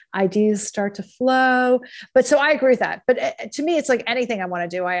like ideas start to flow. But so I agree with that. But to me, it's like anything I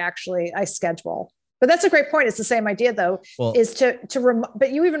want to do, I schedule. But that's a great point. It's the same idea, though, is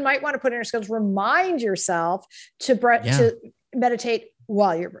but you even might want to put in your schedule, remind yourself to meditate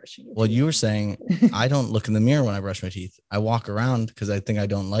while you're brushing your teeth. You were saying, I don't look in the mirror when I brush my teeth. I walk around because I think I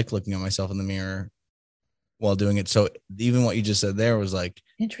don't like looking at myself in the mirror while doing it. So even what you just said there was like,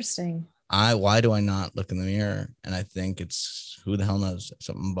 interesting. Why do I not look in the mirror? And I think it's, who the hell knows,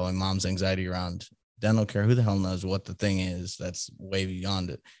 something about my mom's anxiety around dental care. Who the hell knows what the thing is that's way beyond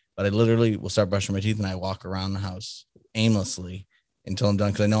it. But I literally will start brushing my teeth and I walk around the house aimlessly until I'm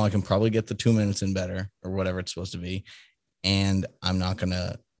done, because I know I can probably get the 2 minutes in better or whatever it's supposed to be. And I'm not going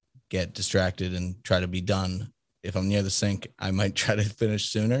to get distracted and try to be done. If I'm near the sink, I might try to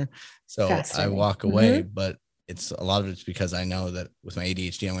finish sooner. So I walk away, but a lot of it's because I know that with my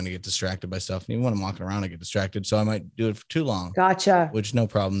ADHD, I'm going to get distracted by stuff. And even when I'm walking around, I get distracted. So I might do it for too long. Gotcha. Which no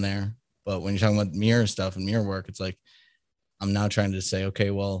problem there. But when you're talking about mirror stuff and mirror work, it's like, I'm now trying to say, okay,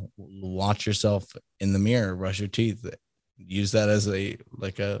 well, watch yourself in the mirror, brush your teeth, use that as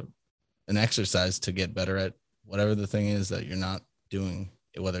an exercise to get better at whatever the thing is that you're not doing,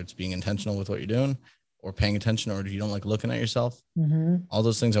 whether it's being intentional with what you're doing or paying attention, or you don't like looking at yourself. All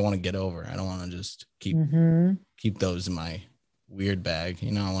those things I want to get over. I don't want to just keep those in my weird bag.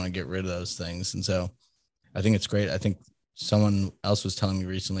 I want to get rid of those things. And so I think it's great. I think someone else was telling me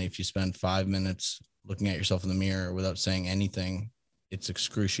recently, if you spend 5 minutes looking at yourself in the mirror without saying anything, it's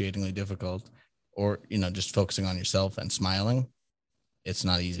excruciatingly difficult. Or, just focusing on yourself and smiling, it's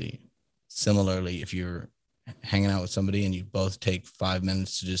not easy. Similarly, if you're hanging out with somebody and you both take 5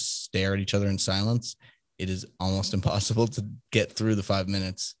 minutes to just stare at each other in silence, it is almost impossible to get through the 5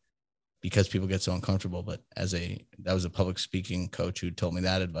 minutes because people get so uncomfortable. But that was a public speaking coach who told me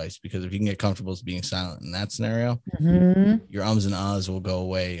that advice, because if you can get comfortable with being silent in that scenario, your ums and ahs will go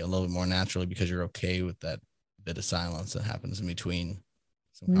away a little bit more naturally, because you're okay with that bit of silence that happens in between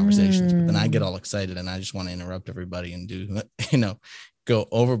some conversations. But then I get all excited and I just want to interrupt everybody and do, go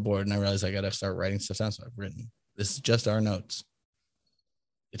overboard. And I realized I got to start writing stuff down. So I've written, this is just our notes.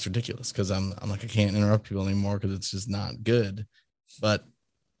 It's ridiculous because I'm like, I can't interrupt people anymore because it's just not good. But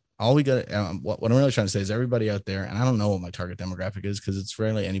all we got, what I'm really trying to say is everybody out there, and I don't know what my target demographic is, because it's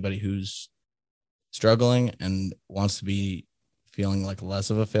rarely anybody who's struggling and wants to be feeling like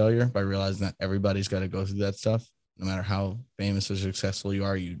less of a failure by realizing that everybody's got to go through that stuff. No matter how famous or successful you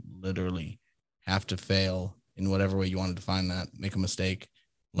are, you literally have to fail in whatever way you want to define that, make a mistake,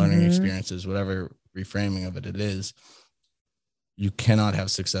 learning experiences, whatever reframing of it is. You cannot have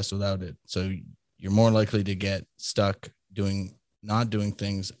success without it. So you're more likely to get stuck not doing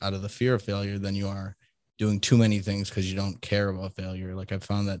things out of the fear of failure than you are doing too many things because you don't care about failure. Like, I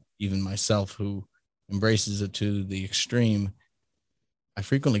found that even myself, who embraces it to the extreme, I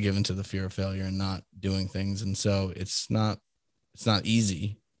frequently give into the fear of failure and not doing things. And so it's not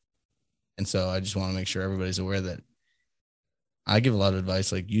easy. And so I just want to make sure everybody's aware that I give a lot of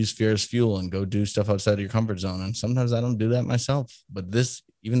advice, like use fear as fuel and go do stuff outside of your comfort zone. And sometimes I don't do that myself, but this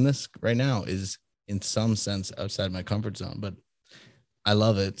right now is in some sense outside my comfort zone, but I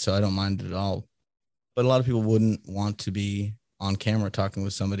love it. So I don't mind it at all. But a lot of people wouldn't want to be on camera talking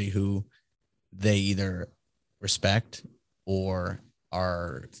with somebody who they either respect or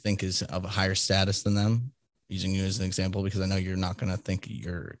think is of a higher status than them, using you as an example, because I know you're not going to think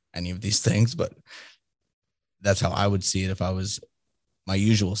you're any of these things, but that's how I would see it if I was my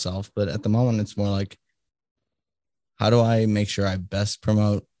usual self. But at the moment, it's more like, how do I make sure I best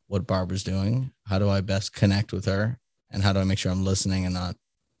promote what Barbara's doing? How do I best connect with her? And how do I make sure I'm listening and not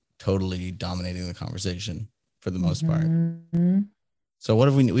totally dominating the conversation for the most part? So what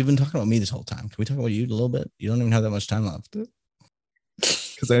have we've been talking about me this whole time. Can we talk about you a little bit? You don't even have that much time left.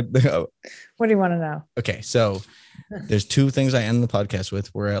 What do you want to know? Okay, so there's two things I end the podcast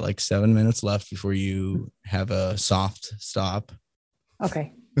with. We're at like 7 minutes left before you have a soft stop.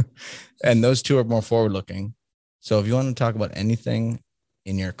 Okay. And those two are more forward looking. So if you want to talk about anything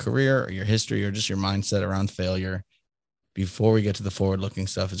in your career or your history or just your mindset around failure, before we get to the forward looking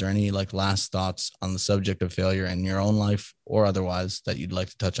stuff, is there any like last thoughts on the subject of failure in your own life or otherwise that you'd like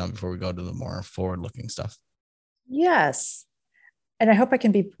to touch on before we go to the more forward looking stuff? Yes. And I hope I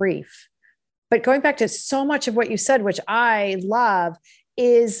can be brief. But going back to so much of what you said, which I love,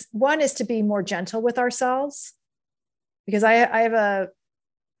 is one is to be more gentle with ourselves, because I have a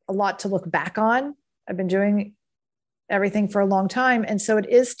lot to look back on. I've been doing everything for a long time. And so it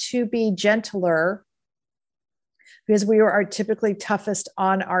is to be gentler, because we are typically toughest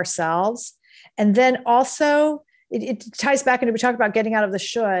on ourselves. And then also it ties back into, we talk about getting out of the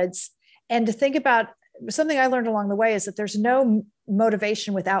shoulds, and to think about something I learned along the way is that there's no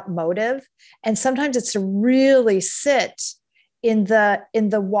motivation without motive. And sometimes it's to really sit in the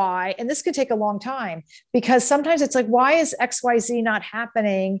why. And this could take a long time, because sometimes it's like, why is XYZ not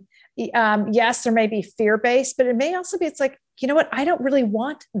happening? Yes, there may be fear-based, but it may also be, it's like, you know what? I don't really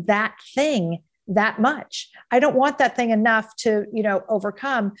want that thing that much. I don't want that thing enough to,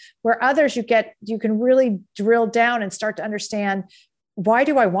 overcome. Where others, you can really drill down and start to understand, why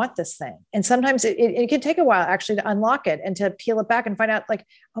do I want this thing? And sometimes it can take a while actually to unlock it and to peel it back and find out, like,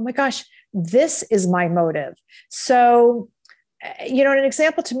 oh my gosh, this is my motive. So, an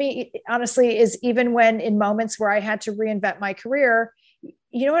example to me, honestly, is even when in moments where I had to reinvent my career,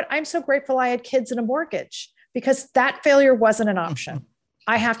 you know what? I'm so grateful I had kids and a mortgage, because that failure wasn't an option.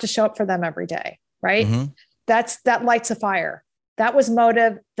 I have to show up for them every day, right? Mm-hmm. That lights a fire. That was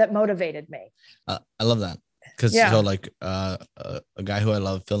motive that motivated me. I love that. Because so like a guy who I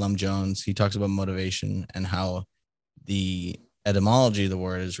love, Phil M. Jones, he talks about motivation and how the etymology of the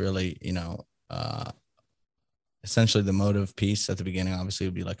word is really, essentially the motive piece at the beginning obviously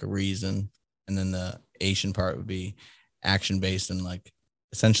would be like a reason. And then the Asian part would be action based. And like,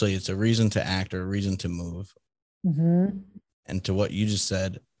 essentially it's a reason to act or a reason to move. Mm-hmm. And to what you just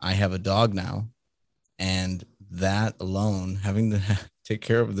said, I have a dog now, and that alone, having to take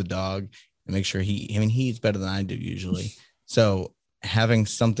care of the dog and make sure he eats better than I do usually. So having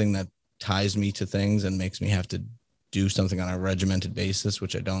something that ties me to things and makes me have to do something on a regimented basis,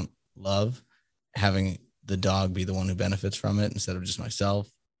 which I don't love, having the dog be the one who benefits from it instead of just myself,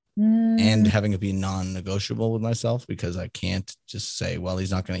 and having it be non-negotiable with myself, because I can't just say, well,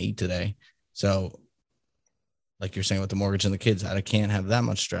 he's not going to eat today. So like you're saying with the mortgage and the kids, I can't have that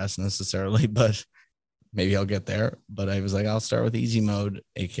much stress necessarily, but maybe I'll get there. But I was like, I'll start with easy mode,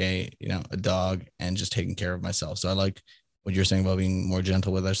 aka, a dog, and just taking care of myself. So I like what you're saying about being more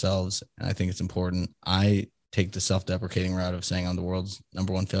gentle with ourselves. And I think it's important. I take the self-deprecating route of saying I'm the world's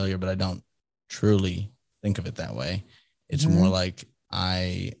number one failure, but I don't truly think of it that way. It's more like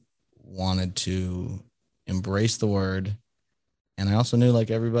I wanted to embrace the word. And I also knew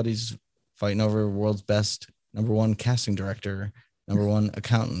like everybody's fighting over world's best number one casting director, number one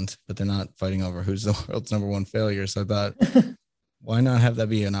accountant, but they're not fighting over who's the world's number one failure. So I thought, why not have that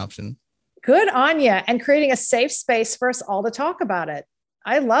be an option? Good on you. And creating a safe space for us all to talk about it.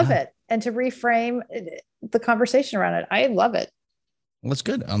 I love it. And to reframe the conversation around it. I love it. Well, that's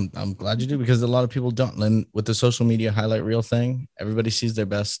good. I'm glad you do, because a lot of people don't. And with the social media highlight reel thing, everybody sees their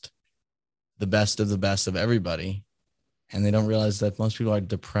best, the best of everybody. And they don't realize that most people are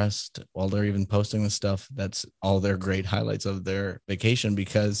depressed while they're even posting the stuff that's all their great highlights of their vacation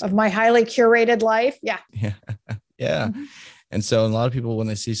because of my highly curated life. Yeah. Yeah. Yeah. Mhm. And so a lot of people, when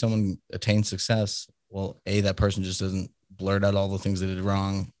they see someone attain success, well, that person just doesn't blurt out all the things they did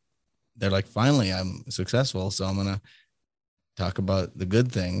wrong. They're like, finally, I'm successful. So I'm going to talk about the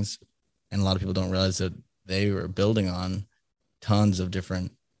good things. And a lot of people don't realize that they were building on tons of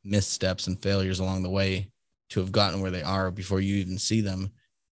different missteps and failures along the way to have gotten where they are before you even see them.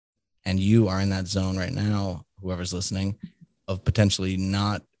 And you are in that zone right now, whoever's listening, of potentially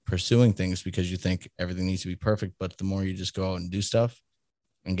not pursuing things because you think everything needs to be perfect. But the more you just go out and do stuff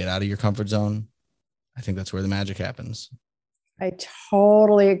and get out of your comfort zone, I think that's where the magic happens. I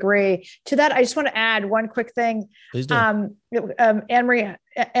totally agree. To that, I just want to add one quick thing. Please do.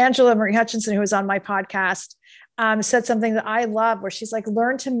 Angela Marie Hutchinson, who was on my podcast, said something that I love, where she's like,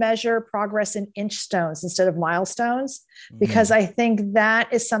 learn to measure progress in inch stones instead of milestones, because I think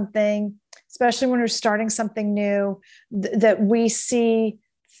that is something, especially when we're starting something new, that we see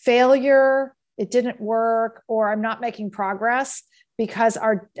failure, it didn't work, or I'm not making progress, because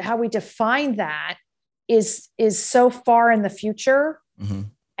how we define that is so far in the future.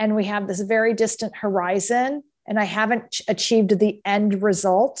 And we have this very distant horizon, and I haven't achieved the end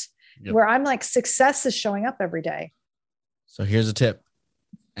result. Yep. Where I'm like, success is showing up every day. So here's a tip,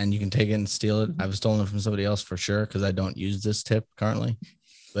 and you can take it and steal it. I've stolen it from somebody else for sure, because I don't use this tip currently.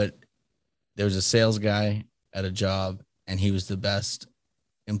 But there was a sales guy at a job, and he was the best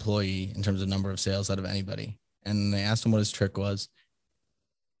employee in terms of number of sales out of anybody. And they asked him what his trick was.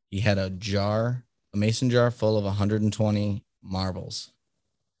 He had a mason jar full of 120 marbles.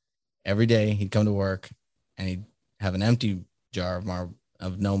 Every day he'd come to work and he'd have an empty jar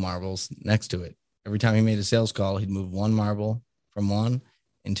of no marbles next to it. Every time he made a sales call, he'd move one marble from one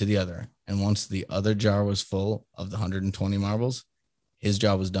into the other. And once the other jar was full of the 120 marbles, his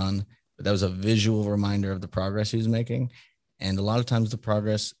job was done. But that was a visual reminder of the progress he was making. And a lot of times the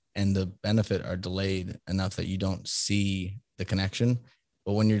progress and the benefit are delayed enough that you don't see the connection.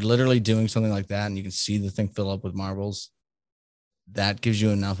 But when you're literally doing something like that and you can see the thing fill up with marbles, that gives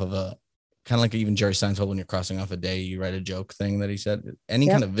you enough of a, kind of like even Jerry Seinfeld, when you're crossing off a day, you write a joke thing that he said. Any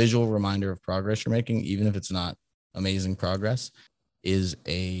kind of visual reminder of progress you're making, even if it's not amazing progress, it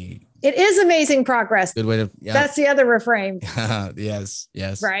is amazing progress. Good way to, that's the other refrain. Yes.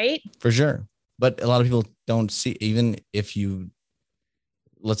 Right. For sure. But a lot of people don't see, even if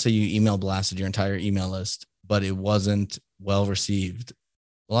let's say you email blasted your entire email list, but it wasn't well received.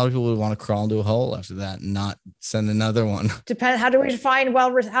 A lot of people would want to crawl into a hole after that and not send another one. How do we define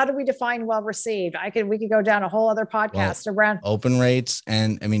well received? We could go down a whole other podcast around open rates.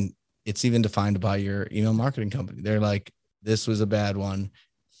 And I mean, it's even defined by your email marketing company. They're like, this was a bad one.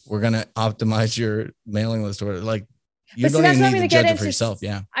 We're going to optimize your mailing list, or like, you don't even need to judge it for yourself.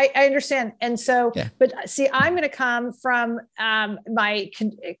 Yeah. I understand. And so, but see, I'm going to come from my,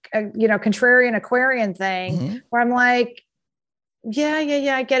 contrarian Aquarian thing, where I'm like, yeah,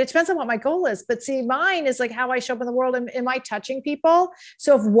 I get it. It depends on what my goal is. But see, mine is like how I show up in the world. Am I touching people?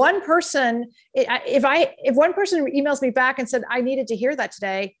 So if one person emails me back and said, I needed to hear that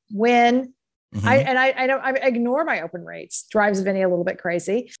today, I ignore my open rates, drives Vinny a little bit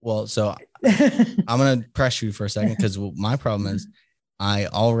crazy. Well, so I'm going to press you for a second, because my problem is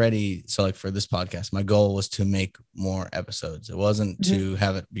like for this podcast, my goal was to make more episodes. It wasn't to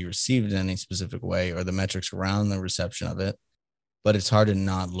have it be received in any specific way or the metrics around the reception of it. But it's hard to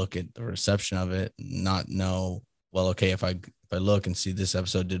not look at the reception of it, not know, well, okay, if I look and see this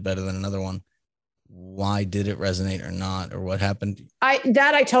episode did better than another one, why did it resonate or not, or what happened? I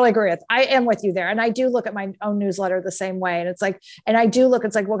totally agree with. I am with you there. And I do look at my own newsletter the same way. And it's like,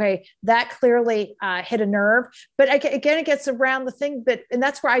 it's like, okay, that clearly hit a nerve. But again, it gets around the thing, and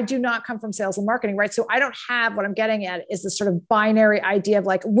that's where I do not come from sales and marketing, right? So I don't have, what I'm getting at is this sort of binary idea of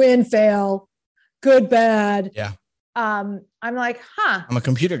like win, fail, good, bad. Yeah. I'm like, I'm a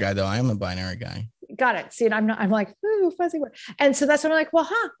computer guy though. I am a binary guy. Got it. See, and I'm like, ooh, fuzzy word. And so that's when I'm like, well,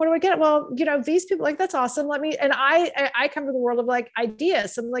 what do I get? Well, these people, like, that's awesome. And I come from the world of like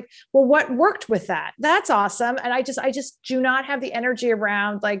ideas. So I'm like, well, what worked with that? That's awesome. And I just do not have the energy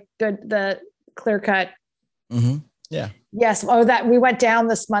around like the clear cut. Yeah. Yes. Oh, that we went down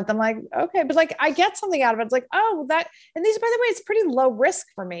this month. I'm like, okay, but like I get something out of it. It's like, oh, that, and these, by the way, it's pretty low risk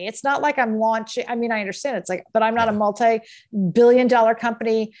for me. It's not like I'm launching. I mean, I understand it's like, but I'm not a multi-billion-dollar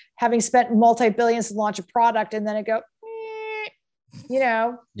company having spent multi-billions to launch a product and then it go,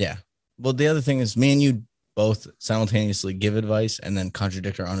 Yeah. Well, the other thing is, me and you both simultaneously give advice and then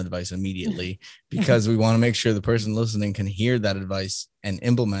contradict our own advice immediately, because we want to make sure the person listening can hear that advice and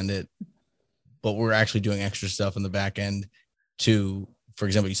implement it but we're actually doing extra stuff in the back end to, for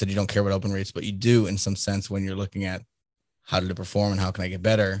example, you said you don't care about open rates, but you do in some sense when you're looking at how did it perform and how can I get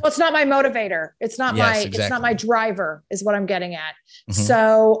better? Well, it's not my motivator. It's not it's not my driver is what I'm getting at. Mm-hmm.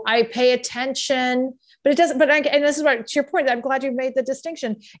 So I pay attention, but it doesn't, and this is what, to your point, I'm glad you made the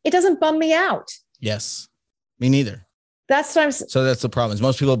distinction. It doesn't bum me out. Yes. Me neither. So that's the problem is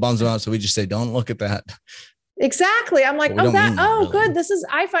most people bums them out. So we just say, don't look at that. Exactly. I'm like, really. Good.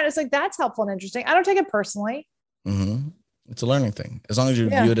 I find it's like, that's helpful and interesting. I don't take it personally. Mm-hmm. It's a learning thing as long as you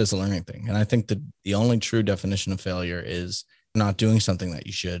view it as a learning thing. And I think that the only true definition of failure is not doing something that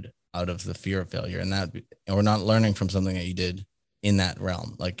you should out of the fear of failure, and that, or not learning from something that you did in that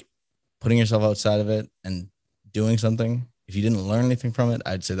realm, like putting yourself outside of it and doing something. If you didn't learn anything from it,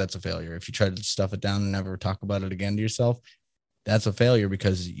 I'd say that's a failure. If you try to stuff it down and never talk about it again to yourself, that's a failure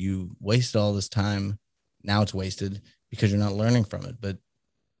because you wasted all this time. Now it's wasted because you're not learning from it. But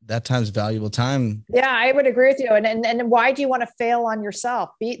that time's valuable time. Yeah, I would agree with you. And why do you want to fail on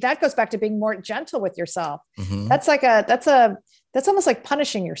yourself? That goes back to being more gentle with yourself. Mm-hmm. That's almost like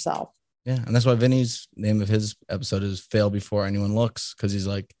punishing yourself. Yeah. And that's why Vinny's name of his episode is Fail Before Anyone Looks. Cause he's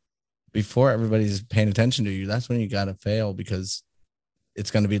like, before everybody's paying attention to you, that's when you got to fail because it's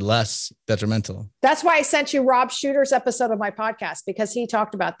going to be less detrimental. That's why I sent you Rob Shooter's episode of my podcast, because he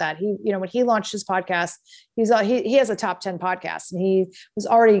talked about that. He, when he launched his podcast, he has a top 10 podcast, and he was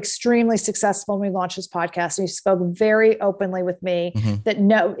already extremely successful when we launched his podcast. And he spoke very openly with me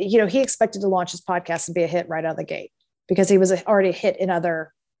that he expected to launch his podcast and be a hit right out of the gate because he was already a hit in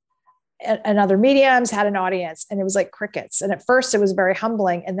other mediums, had an audience, and it was like crickets. And at first it was very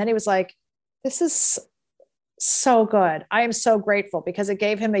humbling. And then he was like, this is so good. I am so grateful because it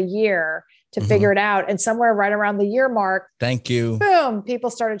gave him a year to figure it out. And somewhere right around the year mark, thank you, boom, people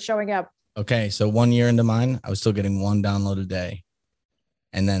started showing up. Okay. So 1 year into mine, I was still getting 1 download a day.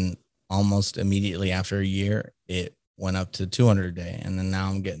 And then almost immediately after a year, it went up to 200 a day. And then now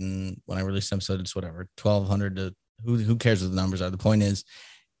I'm getting, when I release an episode, it's whatever, 1,200 to who cares what the numbers are. The point is,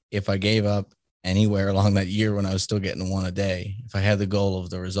 if I gave up anywhere along that year when I was still getting 1 a day, if I had the goal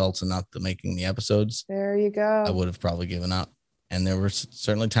of the results and not the making the episodes, there you go, I would have probably given up. And there were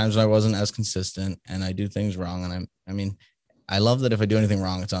certainly times when I wasn't as consistent and I do things wrong. And I love that if I do anything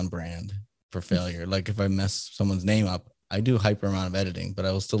wrong, it's on brand for failure. Like if I mess someone's name up, I do hyper amount of editing, but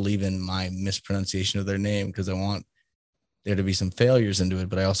I will still leave in my mispronunciation of their name because I want there to be some failures into it,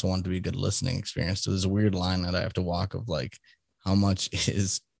 but I also want it to be a good listening experience. So there's a weird line that I have to walk of like, how much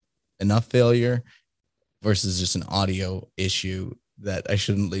is enough failure versus just an audio issue that I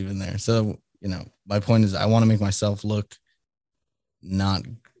shouldn't leave in there. So, my point is I want to make myself look I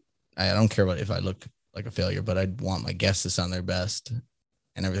don't care about if I look like a failure, but I want my guests to sound their best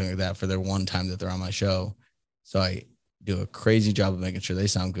and everything like that for their one time that they're on my show. So I do a crazy job of making sure they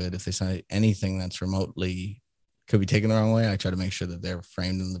sound good. If they sound anything that's remotely could be taken the wrong way, I try to make sure that they're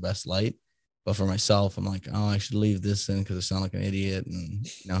framed in the best light. But for myself, I'm like, I should leave this in because I sound like an idiot and,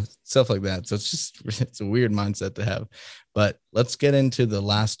 stuff like that. So it's a weird mindset to have. But let's get into the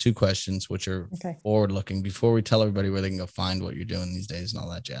last 2 questions, which are forward looking before we tell everybody where they can go find what you're doing these days and all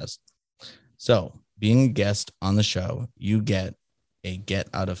that jazz. So being a guest on the show, you get a get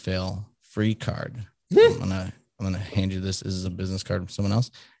out of fail free card. I'm going to hand you this. This is a business card from someone else.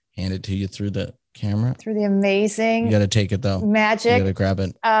 Hand it to you through the camera. Through the amazing. You got to take it though. Magic. You got to grab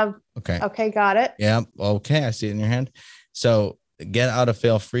it. Okay. Okay. Got it. Yeah. Okay. I see it in your hand. So get out of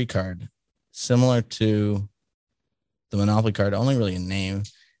fail free card, similar to the Monopoly card, only really a name,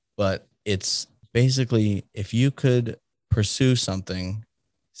 but it's basically if you could pursue something.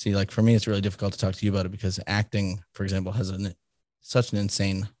 See, like for me, it's really difficult to talk to you about it because acting, for example, has such an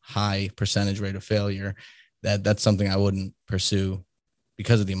insane high percentage rate of failure that's something I wouldn't pursue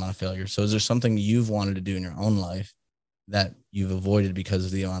because of the amount of failure. So is there something you've wanted to do in your own life that you've avoided because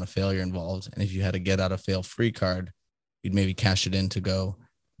of the amount of failure involved? And if you had a get out of fail free card, you'd maybe cash it in to go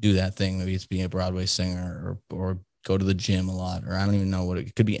do that thing. Maybe it's being a Broadway singer or go to the gym a lot, or I don't even know what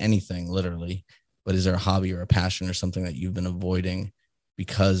it could be, anything literally. But is there a hobby or a passion or something that you've been avoiding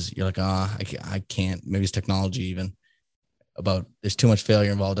because you're like, I can't, maybe it's technology even, about there's too much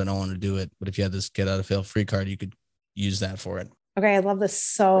failure involved. I don't want to do it. But if you had this get out of fail free card, you could use that for it. Okay. I love this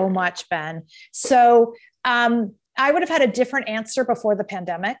so much, Ben. So I would have had a different answer before the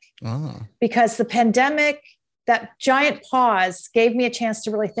pandemic because the pandemic, that giant pause gave me a chance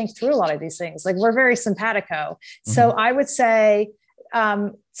to really think through a lot of these things. Like we're very simpatico. So I would say,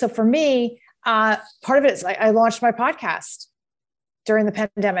 so for me, part of it is I launched my podcast during the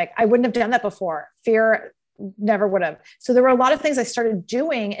pandemic. I wouldn't have done that before. Fear Never would have. So there were a lot of things I started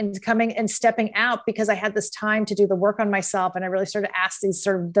doing and coming and stepping out because I had this time to do the work on myself. And I really started to ask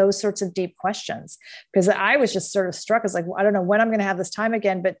those sorts of deep questions, because I was just sort of struck as like, well, I don't know when I'm going to have this time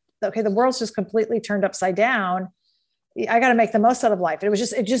again, but okay, the world's just completely turned upside down. I got to make the most out of life.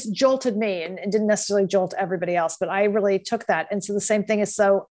 It just jolted me and didn't necessarily jolt everybody else, but I really took that. And so the same thing is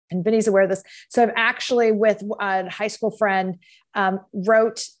and Vinny's aware of this. So I've actually, with a high school friend,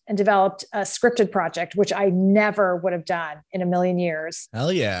 wrote and developed a scripted project, which I never would have done in a million years.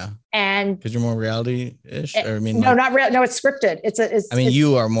 Hell yeah. And because you're more reality-ish, or I mean, no, not real. No, it's scripted.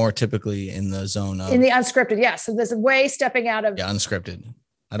 You are more typically in the zone of in the unscripted. Yeah. So there's a way stepping out of unscripted.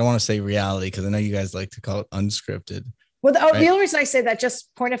 I don't want to say reality because I know you guys like to call it unscripted. Well, the only reason I say that,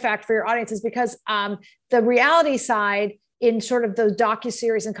 just point of fact for your audience, is because the reality side in sort of those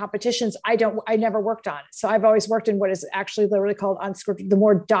docuseries and competitions, I never worked on. So I've always worked in what is actually literally called unscripted, the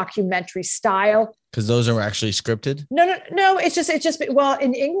more documentary style. Because those are actually scripted? No. It's just, well,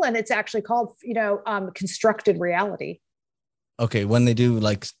 in England, it's actually called, constructed reality. Okay. When they do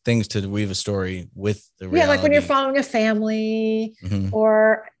like things to weave a story with the reality. Yeah. Like when you're following a family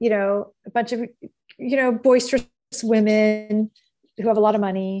or, a bunch of, boisterous women who have a lot of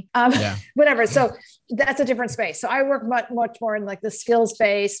money, whatever. So that's a different space. So I work much more in like the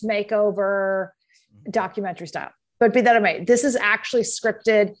skills-based makeover documentary style, but be that it may, this is actually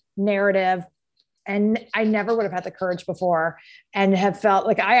scripted narrative. And I never would have had the courage before, and have felt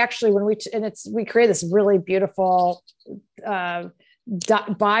like I actually, we create this really beautiful,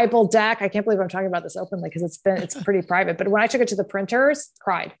 Bible deck. I can't believe I'm talking about this openly because it's pretty private, but when I took it to the printers,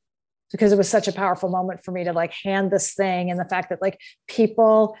 cried, because it was such a powerful moment for me to like hand this thing. And the fact that like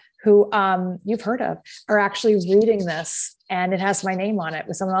people who you've heard of are actually reading this, and it has my name on it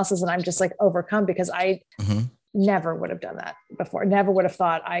with someone else's. And I'm just like overcome, because I never would have done that before. Never would have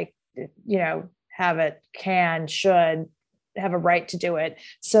thought should have a right to do it.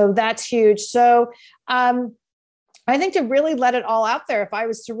 So that's huge. So I think to really let it all out there, if I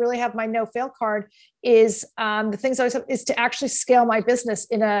was to really have my no fail card, is the things I always have is to actually scale my business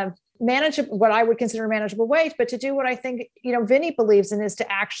in a what I would consider a manageable way, but to do what I think, Vinny believes in, is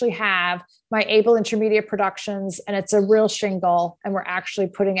to actually have my Able Intermediate Productions, and it's a real shingle, and we're actually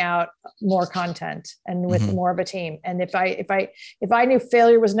putting out more content and with more of a team. And if I knew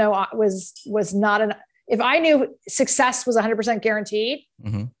failure was not if I knew success was 100% guaranteed,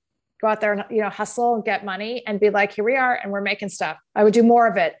 go out there and, hustle and get money and be like, here we are, and we're making stuff, I would do more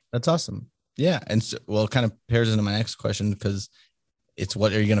of it. That's awesome. Yeah. And so, it kind of pairs into my next question, because it's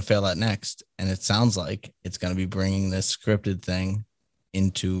what are you going to fail at next? And it sounds like it's going to be bringing this scripted thing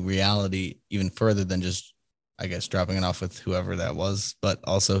into reality even further than just, I guess, dropping it off with whoever that was, but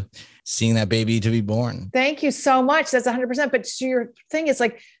also seeing that baby to be born. Thank you so much. That's 100%. But to your thing is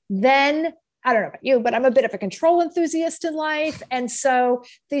like, then I don't know about you, but I'm a bit of a control enthusiast in life. And so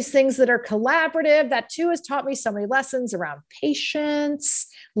these things that are collaborative, that too has taught me so many lessons around patience,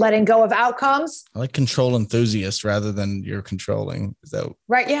 letting go of outcomes. I like control enthusiast rather than you're controlling. Is that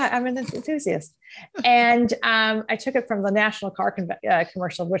right? Yeah, I'm an enthusiast. And I took it from the National Car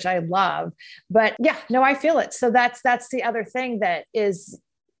commercial, which I love. But yeah, no, I feel it. So that's the other thing that is,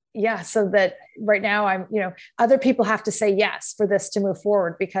 so that right now I'm, other people have to say yes for this to move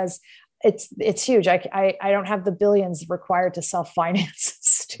forward, because it's huge. I don't have the billions required to self-finance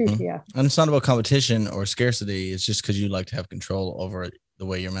studio. And it's not about competition or scarcity. It's just because you like to have control over the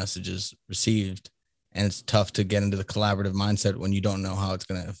way your message is received. And it's tough to get into the collaborative mindset when you don't know how it's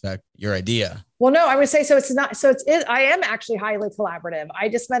going to affect your idea. Well, no, I would say, so it's not, so I am actually highly collaborative. I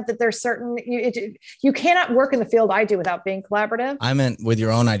just meant that there's certain, you cannot work in the field I do without being collaborative. I meant with your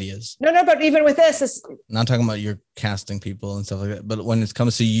own ideas. No, but even with this, it's not talking about your casting people and stuff like that, but when it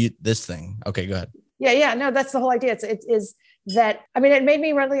comes to you, this thing, okay, go ahead. Yeah. No, that's the whole idea. It is that, I mean, it made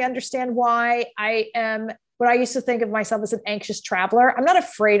me really understand why I am what I used to think of myself as an anxious traveler. I'm not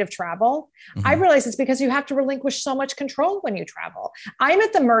afraid of travel. I realize it's because you have to relinquish so much control when you travel. I'm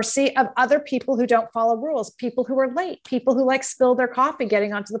at the mercy of other people who don't follow rules, people who are late, people who like spill their coffee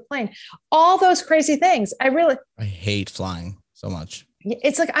getting onto the plane, all those crazy things. I hate flying so much.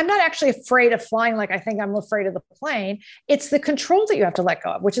 It's like, I'm not actually afraid of flying. Like I think I'm afraid of the plane. It's the control that you have to let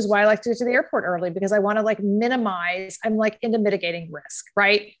go of, which is why I like to get to the airport early, because I want to like minimize, I'm like into mitigating risk,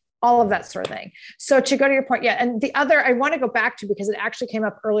 right? All of that sort of thing. So to go to your point, and the other I want to go back to, because it actually came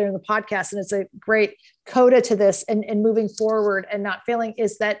up earlier in the podcast, and it's a great coda to this and moving forward and not failing,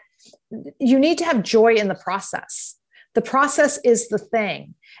 is that you need to have joy in the process. The process is the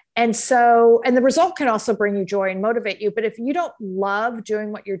thing. And so, and the result can also bring you joy and motivate you. But if you don't love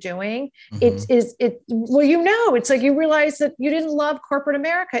doing what you're doing, it's like you realize that you didn't love corporate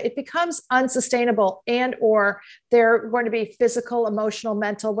America. It becomes unsustainable, and or there are going to be physical, emotional,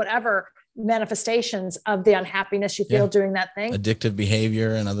 mental, whatever manifestations of the unhappiness you feel doing that thing. Addictive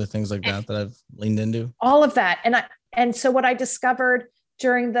behavior and other things like that I've leaned into. All of that. And so what I discovered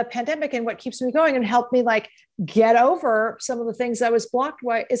during the pandemic and what keeps me going and helped me like get over some of the things that was blocked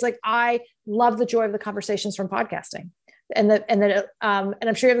by is like, I love the joy of the conversations from podcasting. And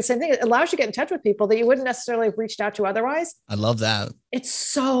I'm sure you have the same thing. It allows you to get in touch with people that you wouldn't necessarily have reached out to otherwise. I love that. It's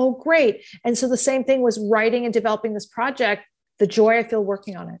so great. And so the same thing was writing and developing this project, the joy I feel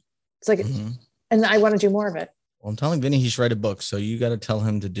working on it. It's like, and I want to do more of it. Well, I'm telling Vinny he should write a book. So you got to tell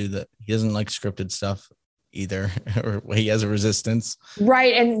him to do that. He doesn't like scripted stuff either, or he has a resistance.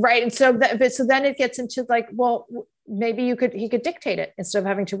 Right. And so then it gets into like, well, maybe he could dictate it instead of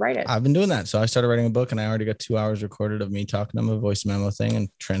having to write it. I've been doing that. So I started writing a book and I already got 2 hours recorded of me talking to him, a voice memo thing, and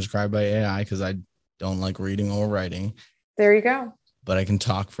transcribed by AI because I don't like reading or writing. There you go. But I can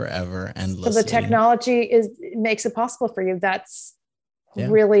talk forever endlessly. So the technology makes it possible for you. That's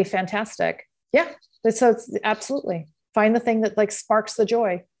really fantastic. Yeah. So it's absolutely find the thing that like sparks the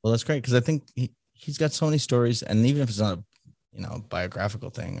joy. Well, that's great. Cause I think he's got so many stories, and even if it's not a, biographical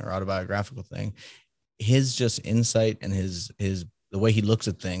thing or autobiographical thing, his just insight and his the way he looks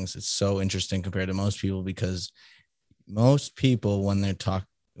at things is so interesting compared to most people, because most people, when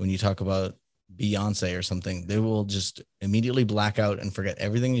you talk about Beyonce or something, they will just immediately black out and forget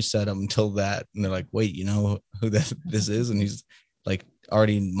everything you said up until that. And they're like, wait, you know who this is? And he's like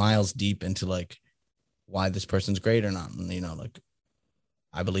already miles deep into like why this person's great or not. And, like,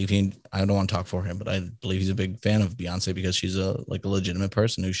 I believe I don't want to talk for him, but I believe he's a big fan of Beyonce because she's a legitimate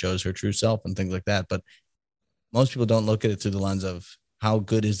person who shows her true self and things like that. But most people don't look at it through the lens of how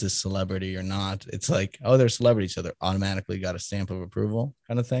good is this celebrity or not. It's like, oh, they're celebrities, so they're automatically got a stamp of approval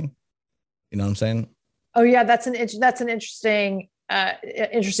kind of thing. You know what I'm saying? Oh yeah. That's an interesting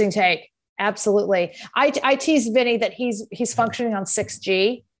take. Absolutely. I tease Vinny that he's functioning on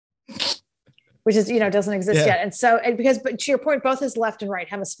 6G, which is, doesn't exist yet. And so, but to your point, both his left and right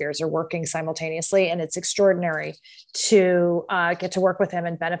hemispheres are working simultaneously, and it's extraordinary to get to work with him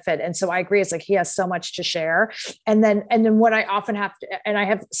and benefit. And so I agree. It's like, he has so much to share. And then what I often have to, and I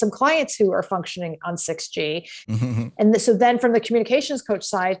have some clients who are functioning on 6G. Mm-hmm. And so then from the communications coach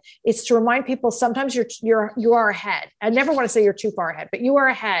side, it's to remind people sometimes you are ahead. I never want to say you're too far ahead, but you are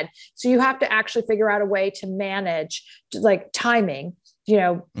ahead. So you have to actually figure out a way to manage like timing,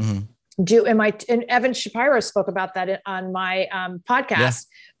 mm-hmm. And Evan Shapiro spoke about that on my podcast,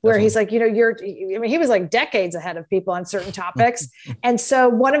 where he's like, he was like decades ahead of people on certain topics. And so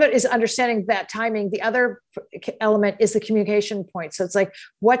one of it is understanding that timing. The other element is the communication point. So it's like,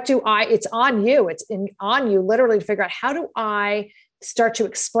 it's on you. It's on you literally to figure out, how do I start to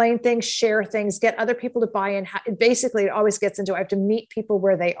explain things, share things, get other people to buy in. Basically, it always gets into, I have to meet people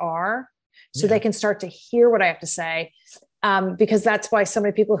where they are so they can start to hear what I have to say. Because that's why so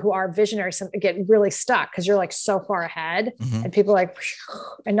many people who are visionaries get really stuck, because you're like so far ahead, mm-hmm. and people are like,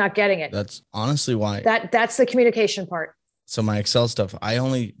 and not getting it. That's honestly why that's the communication part. So my Excel stuff, I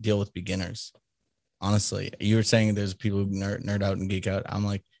only deal with beginners. Honestly, you were saying there's people who nerd out and geek out. I'm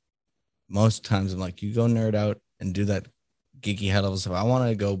like, most times I'm like, you go nerd out and do that geeky head level stuff. I want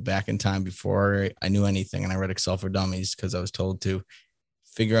to go back in time before I knew anything, and I read Excel for Dummies because I was told to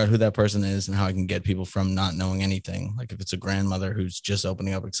figure out who that person is and how I can get people from not knowing anything. Like if it's a grandmother who's just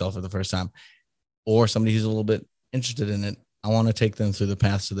opening up Excel for the first time, or somebody who's a little bit interested in it, I want to take them through the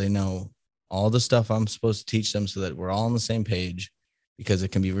path so they know all the stuff I'm supposed to teach them, so that we're all on the same page, because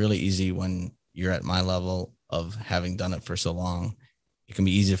it can be really easy when you're at my level of having done it for so long. It can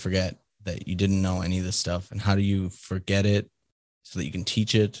be easy to forget that you didn't know any of this stuff. And how do you forget it so that you can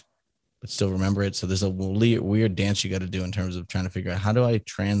teach it but still remember it? So there's a weird dance you got to do in terms of trying to figure out, how do I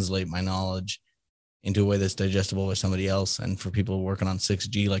translate my knowledge into a way that's digestible by somebody else? And for people working on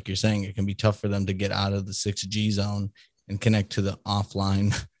 6G, like you're saying, it can be tough for them to get out of the 6G zone and connect to the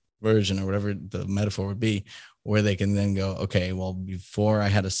offline version, or whatever the metaphor would be, where they can then go, okay, well, before I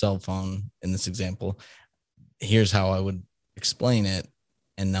had a cell phone in this example, here's how I would explain it.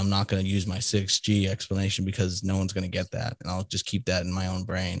 And I'm not going to use my 6G explanation because no one's going to get that. And I'll just keep that in my own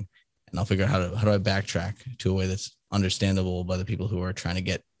brain. And I'll figure out how do I backtrack to a way that's understandable by the people who are trying to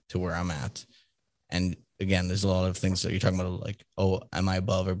get to where I'm at. And again, there's a lot of things that you're talking about, like, oh, am I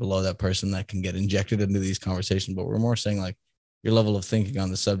above or below that person, that can get injected into these conversations. But we're more saying like, your level of thinking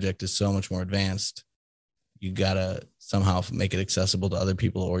on the subject is so much more advanced. You got to somehow make it accessible to other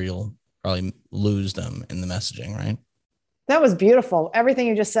people, or you'll probably lose them in the messaging, right? That was beautiful. Everything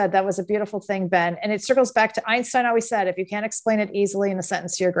you just said, that was a beautiful thing, Ben. And it circles back to Einstein always said, if you can't explain it easily in a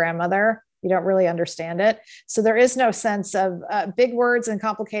sentence to your grandmother, you don't really understand it. So there is no sense of big words and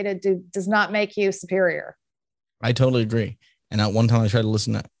complicated does not make you superior. I totally agree. And at one time I tried to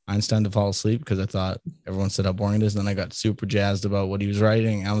listen to Einstein to fall asleep because I thought everyone said how boring it is. And then I got super jazzed about what he was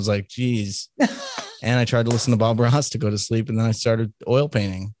writing. I was like, geez. And I tried to listen to Bob Ross to go to sleep. And then I started oil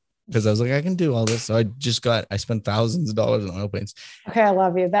painting because I was like, I can do all this. So I spent thousands of dollars on oil paints. Okay. I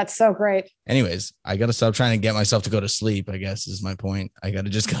love you. That's so great. Anyways, I got to stop trying to get myself to go to sleep, I guess is my point. I got to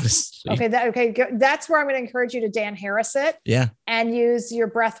just go to sleep. Okay. That's where I'm going to encourage you to Dan Harris it. Yeah. And use your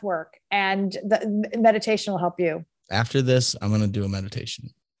breath work, and the meditation will help you. After this, I'm going to do a meditation.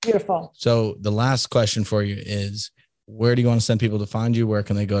 Beautiful. So the last question for you is, where do you want to send people to find you? Where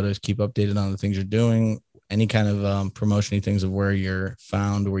can they go to keep updated on the things you're doing? Any kind of promotion-y things of where you're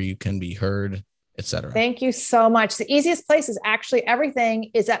found, where you can be heard, etc. Thank you so much. The easiest place is actually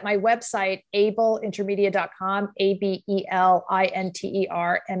everything is at my website, abellintermedia.com,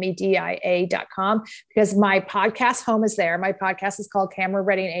 ABELINTERMEDIA.com, because my podcast home is there. My podcast is called Camera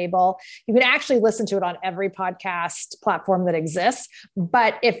Ready and Able. You can actually listen to it on every podcast platform that exists.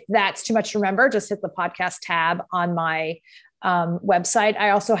 But if that's too much to remember, just hit the podcast tab on my website. I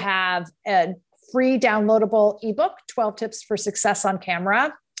also have a free downloadable ebook, 12 Tips for Success on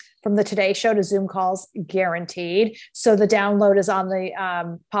Camera, from the Today Show to Zoom calls, guaranteed. So the download is on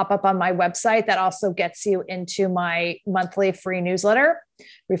the pop-up on my website. That also gets you into my monthly free newsletter.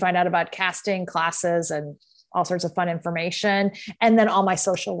 We find out about casting classes and all sorts of fun information. And then all my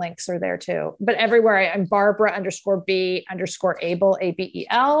social links are there too. But everywhere I'm Barbara_B_Able,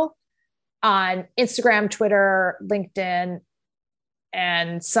 ABEL, on Instagram, Twitter, LinkedIn,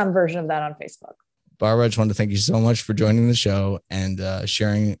 and some version of that on Facebook. Barbara, I just want to thank you so much for joining the show and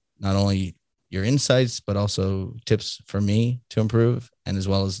sharing not only your insights, but also tips for me to improve, and as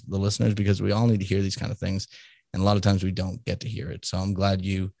well as the listeners, because we all need to hear these kind of things. And a lot of times we don't get to hear it. So I'm glad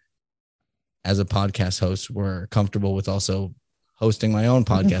you, as a podcast host, were comfortable with also hosting my own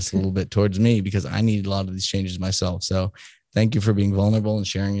podcast a little bit towards me, because I needed a lot of these changes myself. So thank you for being vulnerable and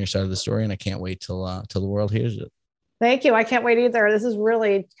sharing your side of the story. And I can't wait till the world hears it. Thank you. I can't wait either. This is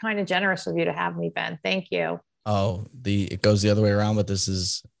really kind of generous of you to have me, Ben. Thank you. Oh, it goes the other way around, but this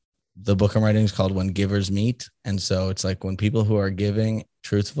is the book I'm writing is called When Givers Meet. And so it's like when people who are giving,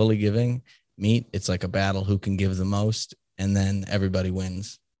 truthfully giving, meet, it's like a battle who can give the most, and then everybody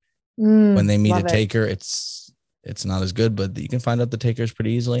wins. When they meet a taker, it's not as good, but you can find out the takers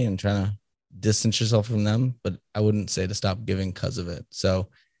pretty easily and try to distance yourself from them. But I wouldn't say to stop giving because of it. So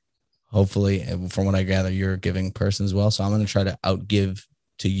hopefully, from what I gather, you're a giving person as well. So I'm going to try to outgive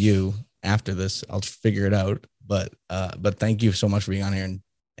to you after this. I'll figure it out. But thank you so much for being on here.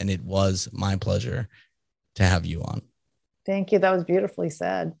 And it was my pleasure to have you on. Thank you. That was beautifully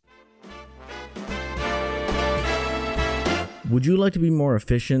said. Would you like to be more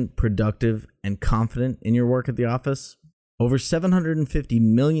efficient, productive, and confident in your work at the office? Over 750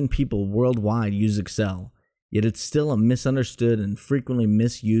 million people worldwide use Excel. Yet it's still a misunderstood and frequently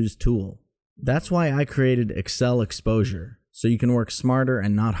misused tool. That's why I created Excel Exposure, so you can work smarter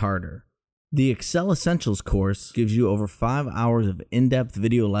and not harder. The Excel Essentials course gives you over 5 hours of in-depth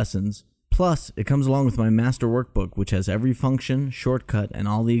video lessons, plus it comes along with my master workbook, which has every function, shortcut, and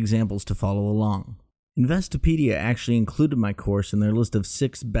all the examples to follow along. Investopedia actually included my course in their list of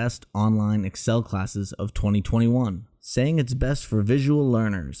 6 best online Excel classes of 2021, saying it's best for visual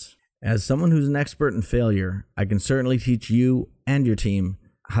learners. As someone who's an expert in failure, I can certainly teach you and your team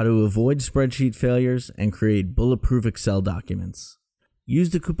how to avoid spreadsheet failures and create bulletproof Excel documents. Use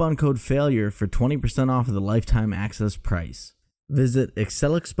the coupon code FAILURE for 20% off of the lifetime access price. Visit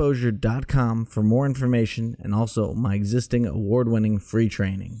excelexposure.com for more information and also my existing award-winning free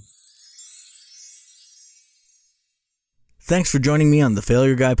training. Thanks for joining me on the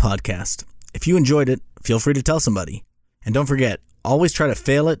Failure Guy podcast. If you enjoyed it, feel free to tell somebody. And don't forget, always try to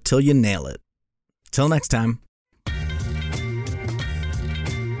fail it till you nail it. Till next time.